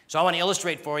 So I want to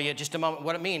illustrate for you just a moment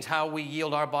what it means, how we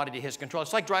yield our body to his control.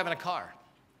 It's like driving a car,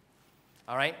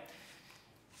 all right?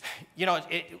 You know,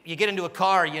 you get into a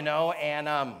car, you know,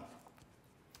 and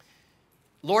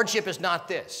lordship is not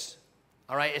this,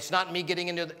 all right? It's not me getting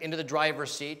into the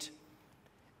driver's seat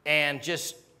and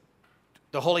just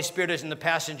the Holy Spirit is in the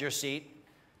passenger seat.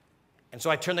 And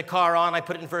so I turn the car on, I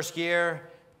put it in first gear,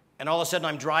 and all of a sudden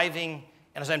I'm driving.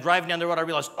 And as I'm driving down the road, I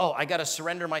realize, oh, I got to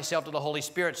surrender myself to the Holy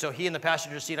Spirit. So he in the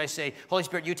passenger seat, I say, Holy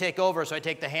Spirit, you take over. So I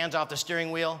take the hands off the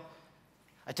steering wheel.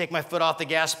 I take my foot off the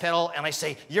gas pedal, and I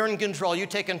say, you're in control. You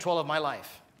take control of my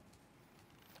life.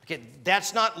 Okay,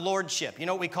 that's not lordship. You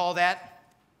know what we call that?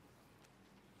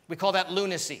 We call that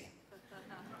lunacy.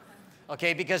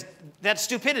 Okay, because that's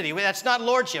stupidity. That's not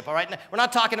lordship, all right? We're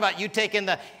not talking about you taking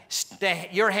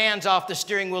your hands off the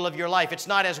steering wheel of your life. It's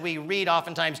not, as we read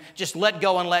oftentimes, just let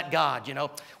go and let God, you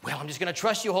know. Well, I'm just going to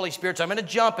trust you, Holy Spirit, so I'm going to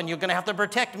jump, and you're going to have to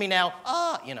protect me now.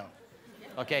 You know.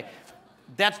 Okay,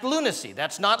 that's lunacy.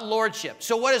 That's not lordship.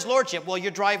 So what is lordship? Well,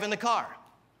 you're driving the car.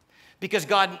 Because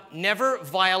God never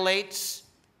violates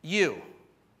you.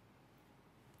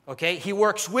 Okay, he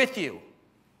works with you.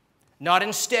 Not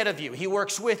instead of you. He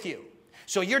works with you.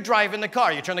 So you're driving the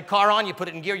car. You turn the car on, you put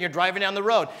it in gear, you're driving down the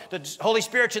road. The Holy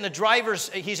Spirit's in the driver's,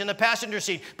 he's in the passenger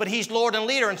seat, but he's Lord and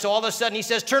leader. And so all of a sudden he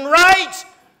says, turn right.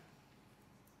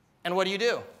 And what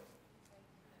do?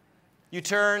 You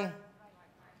turn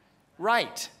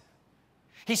right.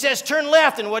 He says, turn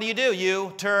left. And what do?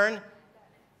 You turn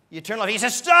left. He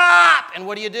says, stop. And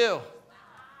what do?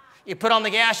 You put on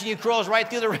the gas and you cruise right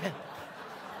through the red.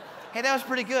 Hey, that was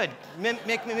pretty good.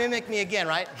 Mimic me again,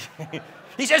 right?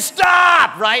 He says,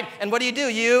 stop, right? And what do?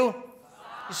 You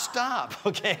stop,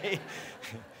 okay?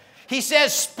 He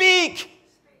says, speak.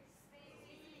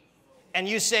 And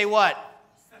you say what?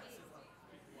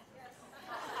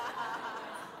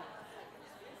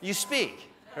 You speak,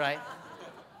 right?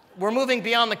 We're moving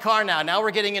beyond the car now. Now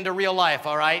we're getting into real life,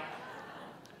 all right?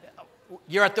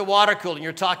 You're at the water cooler and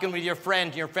you're talking with your friend.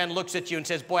 And your friend looks at you and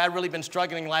says, boy, I've really been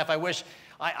struggling in life. I wish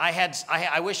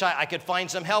I could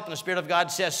find some help. And the Spirit of God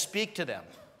says, speak to them.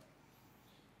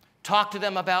 Talk to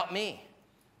them about me.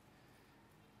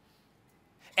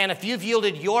 And if you've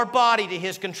yielded your body to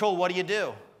his control, what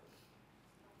do?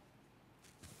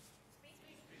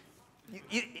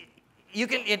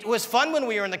 It was fun when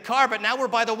we were in the car, but now we're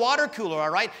by the water cooler,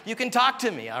 all right? You can talk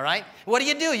to me, all right? What do?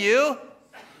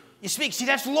 You speak. See,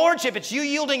 that's lordship. It's you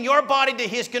yielding your body to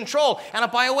his control. And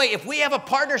by the way, if we have a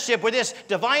partnership with this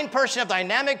divine person of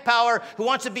dynamic power who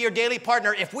wants to be your daily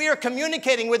partner, if we are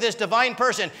communicating with this divine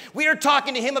person, we are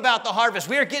talking to him about the harvest.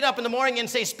 We are getting up in the morning and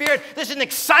say, Spirit, this is an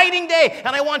exciting day,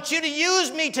 and I want you to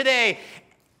use me today.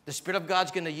 The Spirit of God's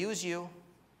going to use you.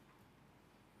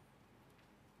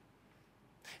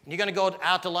 And you're going to go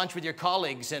out to lunch with your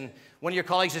colleagues, and one of your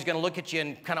colleagues is going to look at you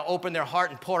and kind of open their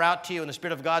heart and pour out to you, and the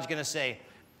Spirit of God's going to say,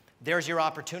 there's your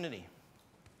opportunity.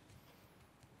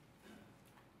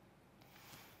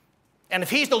 And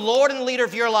if he's the Lord and leader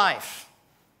of your life,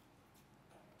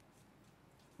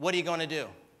 what are you going to do?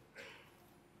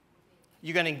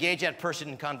 You're going to engage that person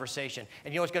in conversation.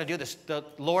 And you know what's going to do this? The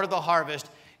Lord of the harvest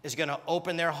is going to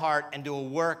open their heart and do a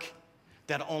work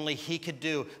that only he could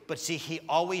do. But see, he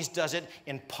always does it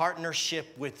in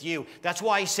partnership with you. That's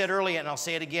why he said earlier, and I'll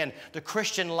say it again, the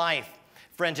Christian life,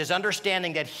 friends, is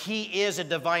understanding that he is a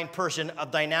divine person of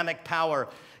dynamic power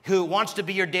who wants to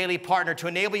be your daily partner, to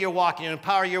enable your walk and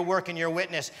empower your work and your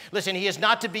witness. Listen, he is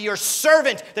not to be your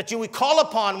servant that you would call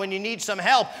upon when you need some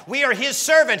help. We are his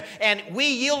servant, and we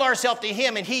yield ourselves to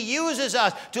him, and he uses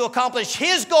us to accomplish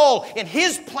his goal and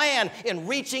his plan in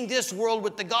reaching this world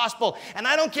with the gospel. And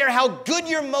I don't care how good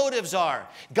your motives are.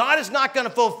 God is not going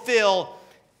to fulfill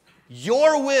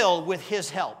your will with his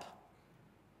help.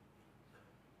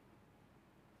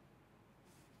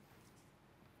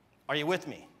 Are you with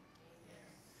me?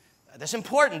 That's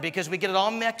important because we get it all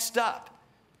mixed up.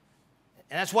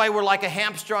 And that's why we're like a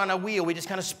hamster on a wheel. We just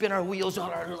kind of spin our wheels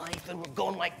all our life and we're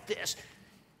going like this.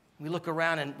 We look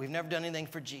around and we've never done anything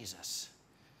for Jesus.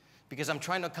 Because I'm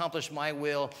trying to accomplish my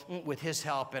will with his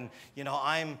help. And,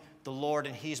 I'm the Lord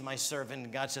and he's my servant.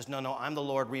 And God says, no, I'm the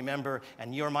Lord, remember,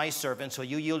 and you're my servant. So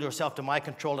you yield yourself to my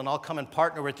control and I'll come and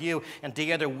partner with you. And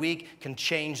together we can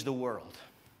change the world.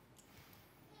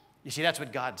 You see, that's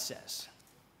what God says.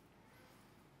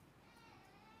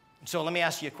 So let me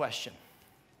ask you a question.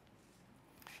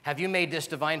 Have you made this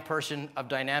divine person of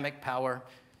dynamic power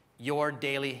your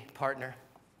daily partner?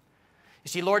 You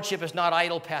see, lordship is not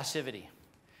idle passivity.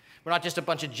 We're not just a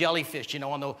bunch of jellyfish,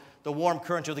 on the warm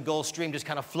currents of the Gulf Stream just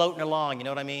kind of floating along, you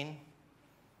know what I mean?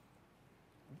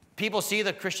 People see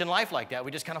the Christian life like that.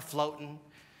 We're just kind of floating,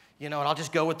 and I'll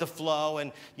just go with the flow.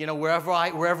 And, wherever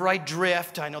I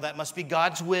drift, I know that must be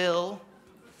God's will.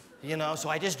 So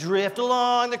I just drift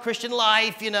along the Christian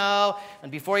life,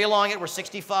 and before you long it, we're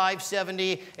 65,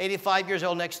 70, 85 years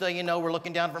old. Next thing you know, we're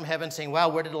looking down from heaven saying, wow,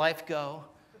 where did life go?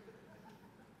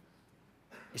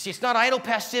 You see, it's not idle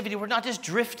passivity. We're not just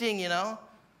drifting,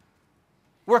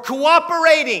 We're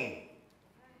cooperating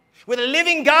with a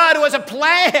living God who has a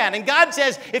plan. And God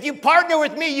says, if you partner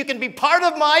with me, you can be part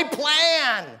of my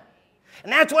plan.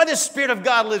 And that's why the Spirit of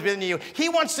God lives within you. He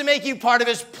wants to make you part of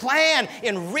his plan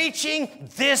in reaching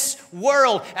this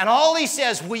world. And all he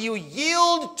says, will you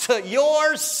yield to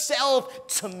yourself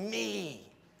to me?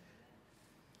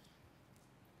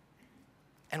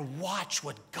 And watch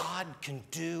what God can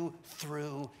do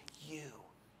through you.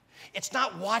 It's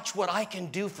not watch what I can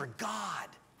do for God.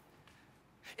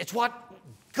 It's what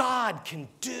God can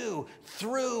do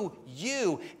through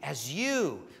you as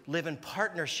you live in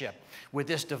partnership with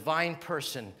this divine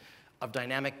person of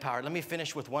dynamic power. Let me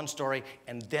finish with one story,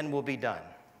 and then we'll be done.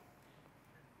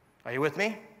 Are you with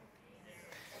me?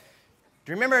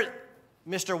 Do you remember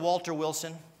Mr. Walter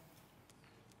Wilson,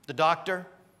 the doctor?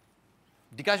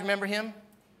 Do you guys remember him?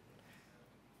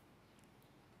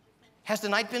 Has the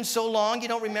night been so long you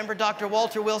don't remember Dr.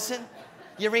 Walter Wilson?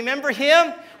 You remember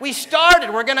him? We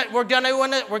started. We're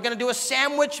gonna do a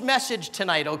sandwich message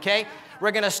tonight, okay?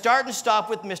 We're gonna start and stop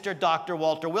with Mr. Dr.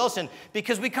 Walter Wilson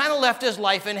because we kind of left his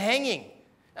life in hanging.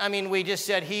 I mean, we just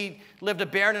said he lived a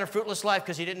barren and a fruitless life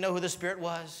because he didn't know who the Spirit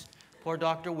was. Poor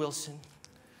Dr. Wilson,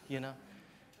 Hey,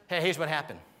 here's what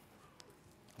happened.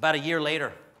 About a year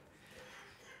later,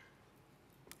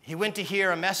 he went to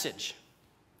hear a message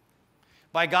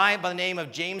by a guy by the name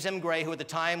of James M. Gray, who at the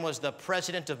time was the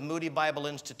president of Moody Bible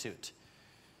Institute.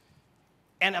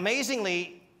 And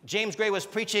amazingly, James Gray was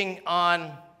preaching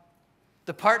on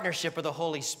the partnership of the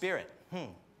Holy Spirit. And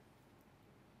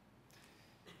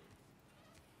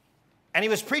he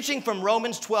was preaching from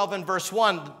Romans 12 and verse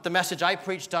 1, the message I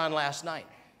preached on last night.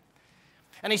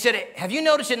 And he said, have you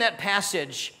noticed in that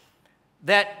passage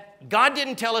that God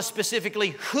didn't tell us specifically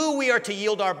who we are to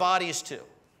yield our bodies to?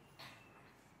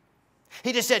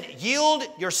 He just said, yield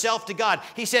yourself to God.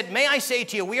 He said, may I say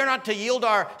to you, we are not to yield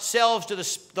ourselves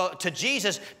to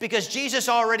Jesus because Jesus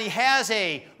already has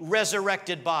a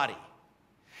resurrected body.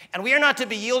 And we are not to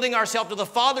be yielding ourselves to the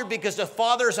Father because the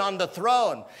Father's on the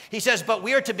throne. He says, but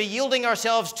we are to be yielding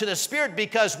ourselves to the Spirit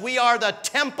because we are the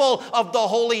temple of the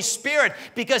Holy Spirit.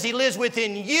 Because he lives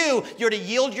within you, you're to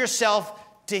yield yourself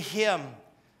to him.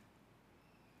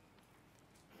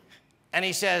 And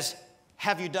he says,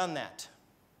 have you done that?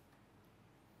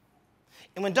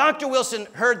 And when Dr. Wilson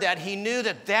heard that, he knew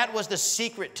that that was the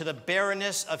secret to the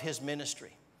barrenness of his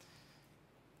ministry.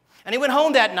 And he went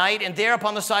home that night, and there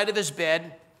upon the side of his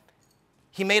bed,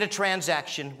 he made a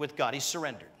transaction with God. He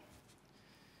surrendered.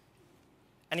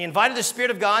 And he invited the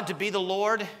Spirit of God to be the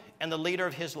Lord and the leader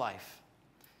of his life.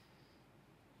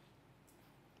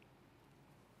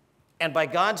 And by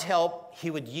God's help, he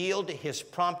would yield to his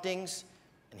promptings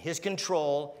and his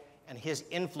control and his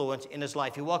influence in his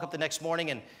life. He woke up the next morning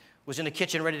and was in the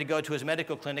kitchen ready to go to his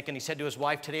medical clinic, and he said to his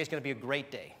wife, today is going to be a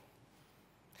great day.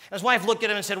 And his wife looked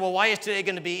at him and said, well, why is today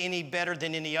going to be any better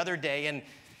than any other day? And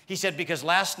he said, because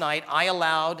last night I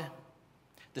allowed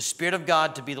the Spirit of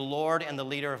God to be the Lord and the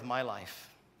leader of my life.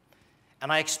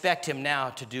 And I expect him now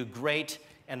to do great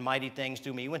and mighty things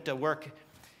through me. He went to work.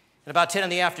 At about 10 in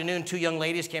the afternoon, two young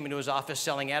ladies came into his office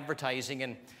selling advertising.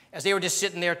 And as they were just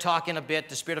sitting there talking a bit,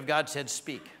 the Spirit of God said,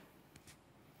 speak.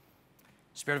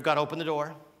 The Spirit of God opened the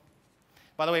door.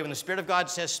 By the way, when the Spirit of God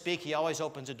says speak, he always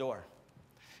opens a door.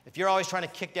 If you're always trying to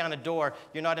kick down a door,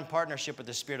 you're not in partnership with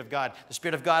the Spirit of God. The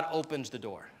Spirit of God opens the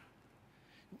door.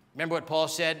 Remember what Paul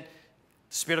said?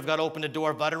 The Spirit of God opened a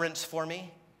door of utterance for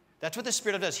me. That's what the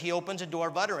Spirit of does. He opens a door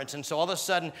of utterance. And so all of a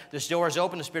sudden, this door is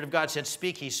open. The Spirit of God said,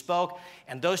 speak. He spoke.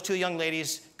 And those two young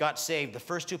ladies got saved. The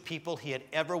first two people he had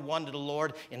ever won to the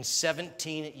Lord in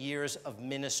 17 years of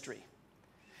ministry.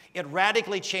 It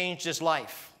radically changed his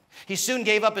life. He soon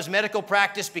gave up his medical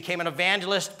practice, became an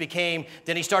evangelist,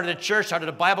 then he started a church, started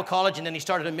a Bible college, and then he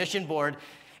started a mission board.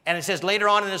 And it says later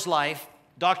on in his life,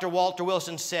 Dr. Walter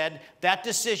Wilson said that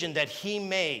decision that he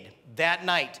made that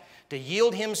night to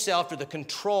yield himself to the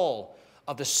control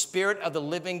of the Spirit of the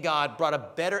living God brought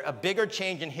a bigger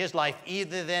change in his life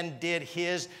either than did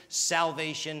his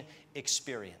salvation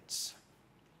experience.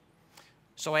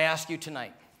 So I ask you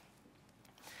tonight,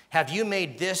 have you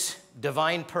made this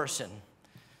divine person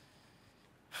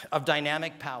of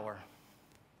dynamic power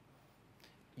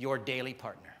your daily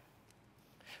partner?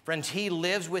 Friends, he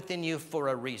lives within you for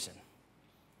a reason.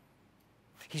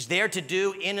 He's there to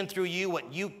do in and through you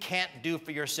what you can't do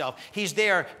for yourself. He's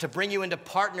there to bring you into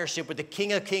partnership with the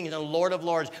King of Kings and the Lord of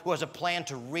Lords, who has a plan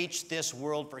to reach this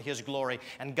world for his glory.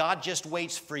 And God just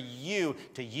waits for you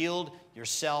to yield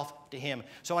yourself to him.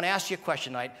 So I want to ask you a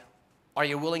question tonight. Are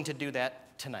you willing to do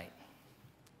that tonight?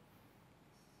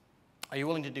 Are you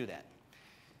willing to do that?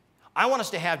 I want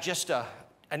us to have just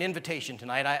an invitation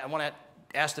tonight. I want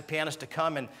to ask the pianist to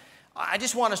come, and I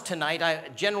just want us tonight, I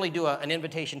generally do an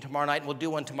invitation tomorrow night, and we'll do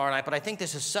one tomorrow night, but I think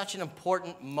this is such an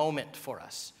important moment for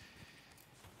us.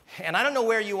 And I don't know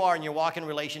where you are in your walk in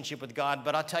relationship with God,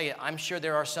 but I'll tell you, I'm sure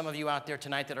there are some of you out there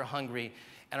tonight that are hungry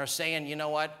and are saying, you know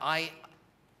what, I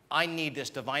need this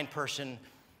divine person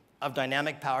of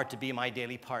dynamic power to be my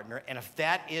daily partner. And if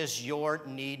that is your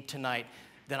need tonight,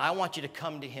 then I want you to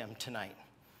come to him tonight,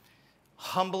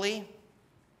 humbly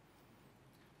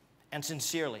and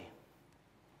sincerely.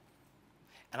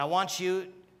 And I want you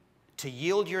to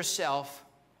yield yourself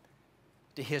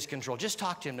to his control. Just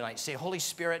talk to him tonight. Say, Holy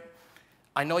Spirit,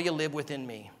 I know you live within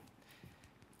me.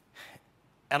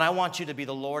 And I want you to be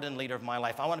the Lord and leader of my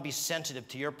life. I want to be sensitive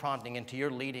to your prompting and to your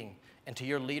leading and to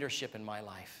your leadership in my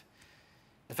life.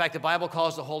 In fact, the Bible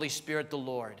calls the Holy Spirit the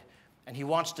Lord. And he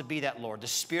wants to be that Lord. The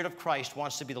Spirit of Christ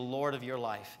wants to be the Lord of your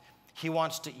life. He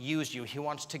wants to use you. He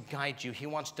wants to guide you. He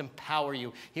wants to empower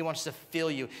you. He wants to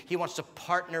fill you. He wants to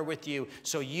partner with you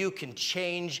so you can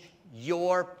change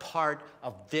your part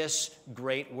of this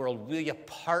great world. Will you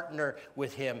partner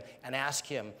with him and ask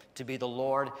him to be the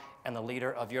Lord and the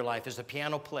leader of your life? As the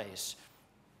piano plays,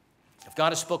 if God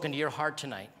has spoken to your heart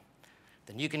tonight,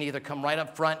 then you can either come right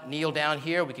up front, kneel down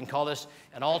here. We can call this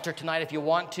an altar tonight if you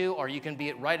want to, or you can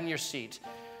be right in your seat.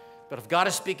 But if God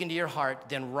is speaking to your heart,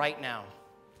 then right now,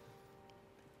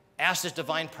 ask this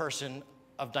divine person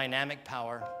of dynamic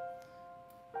power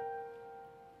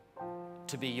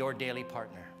to be your daily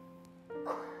partner.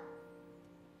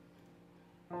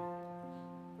 With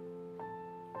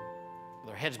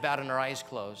our heads bowed and our eyes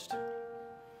closed,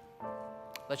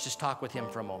 let's just talk with him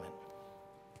for a moment.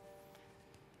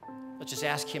 Let's just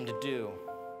ask him to do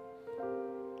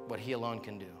what he alone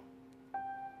can do.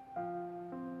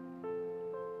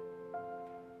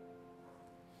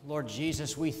 Lord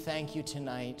Jesus, we thank you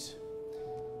tonight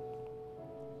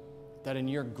that in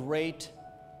your great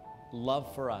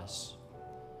love for us,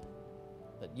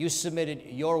 that you submitted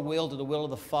your will to the will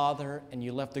of the Father, and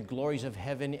you left the glories of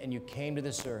heaven and you came to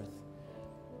this earth.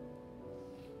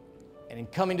 And in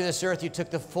coming to this earth, you took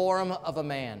the form of a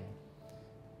man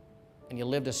and you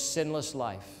lived a sinless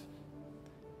life.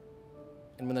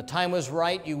 And when the time was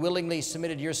right, you willingly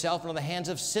submitted yourself into the hands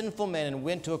of sinful men and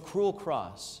went to a cruel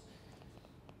cross.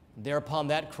 There upon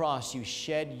that cross, you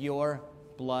shed your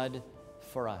blood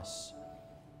for us.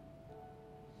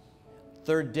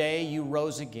 Third day, you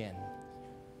rose again.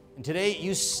 And today,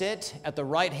 you sit at the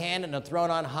right hand in a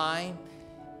throne on high.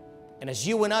 And as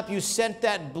you went up, you sent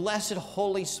that blessed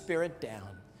Holy Spirit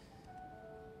down.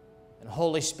 And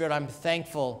Holy Spirit, I'm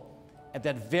thankful at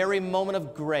that very moment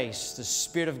of grace, the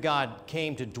Spirit of God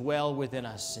came to dwell within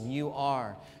us. And you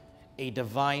are a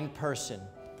divine person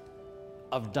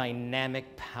of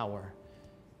dynamic power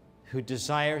who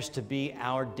desires to be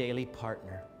our daily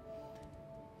partner.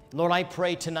 Lord, I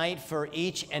pray tonight for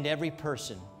each and every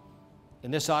person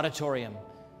in this auditorium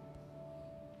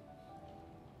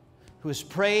who has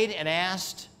prayed and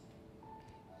asked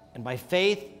and by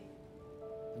faith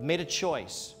made a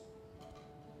choice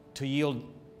to yield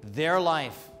their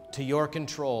life to your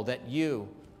control, that you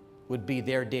would be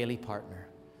their daily partner.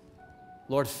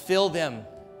 Lord, fill them,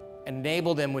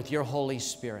 enable them with your Holy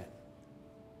Spirit.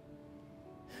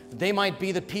 That they might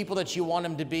be the people that you want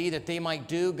them to be, that they might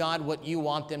do, God, what you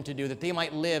want them to do, that they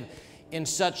might live in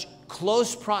such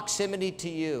close proximity to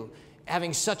you,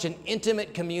 having such an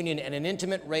intimate communion and an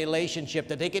intimate relationship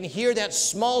that they can hear that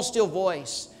small, still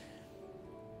voice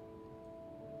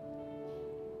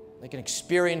They can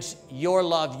experience your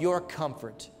love, your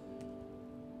comfort.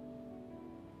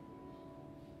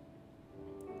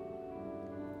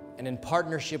 And in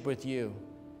partnership with you,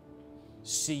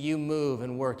 see you move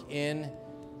and work in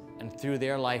and through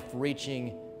their life,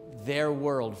 reaching their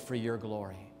world for your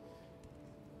glory.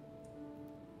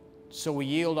 So we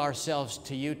yield ourselves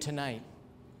to you tonight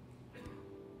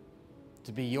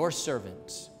to be your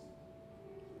servants,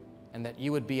 and that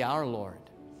you would be our Lord,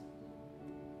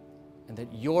 and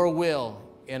that your will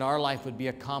in our life would be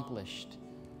accomplished,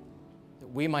 that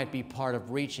we might be part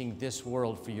of reaching this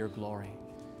world for your glory.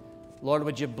 Lord,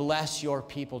 would you bless your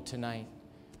people tonight?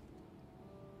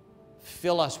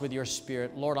 Fill us with your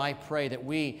Spirit. Lord, I pray that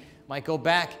we might go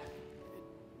back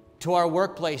to our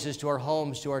workplaces, to our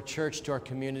homes, to our church, to our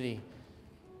community.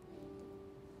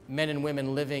 Men and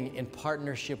women living in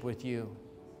partnership with you.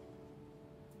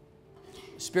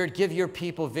 Spirit, give your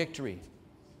people victory.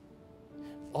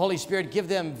 Holy Spirit, give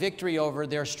them victory over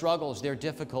their struggles, their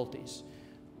difficulties.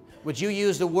 Would you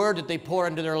use the word that they pour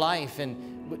into their life,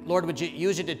 and Lord, would you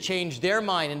use it to change their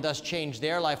mind and thus change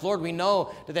their life? Lord, we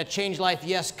know that that changed life,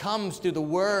 yes, comes through the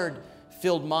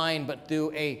word-filled mind, but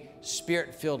through a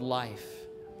spirit-filled life.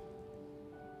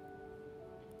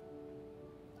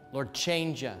 Lord,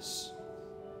 change us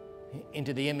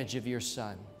into the image of your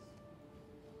Son.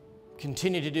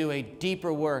 Continue to do a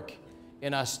deeper work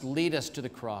in us. Lead us to the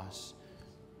cross.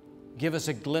 Give us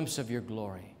a glimpse of your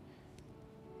glory.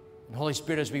 And Holy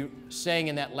Spirit, as we sang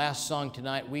in that last song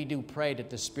tonight, we do pray that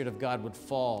the Spirit of God would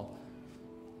fall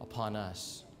upon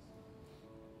us.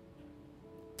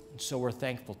 And so we're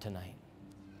thankful tonight.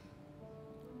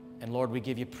 And Lord, we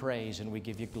give you praise and we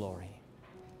give you glory.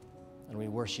 And we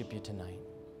worship you tonight.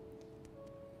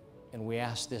 And we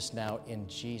ask this now in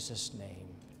Jesus' name.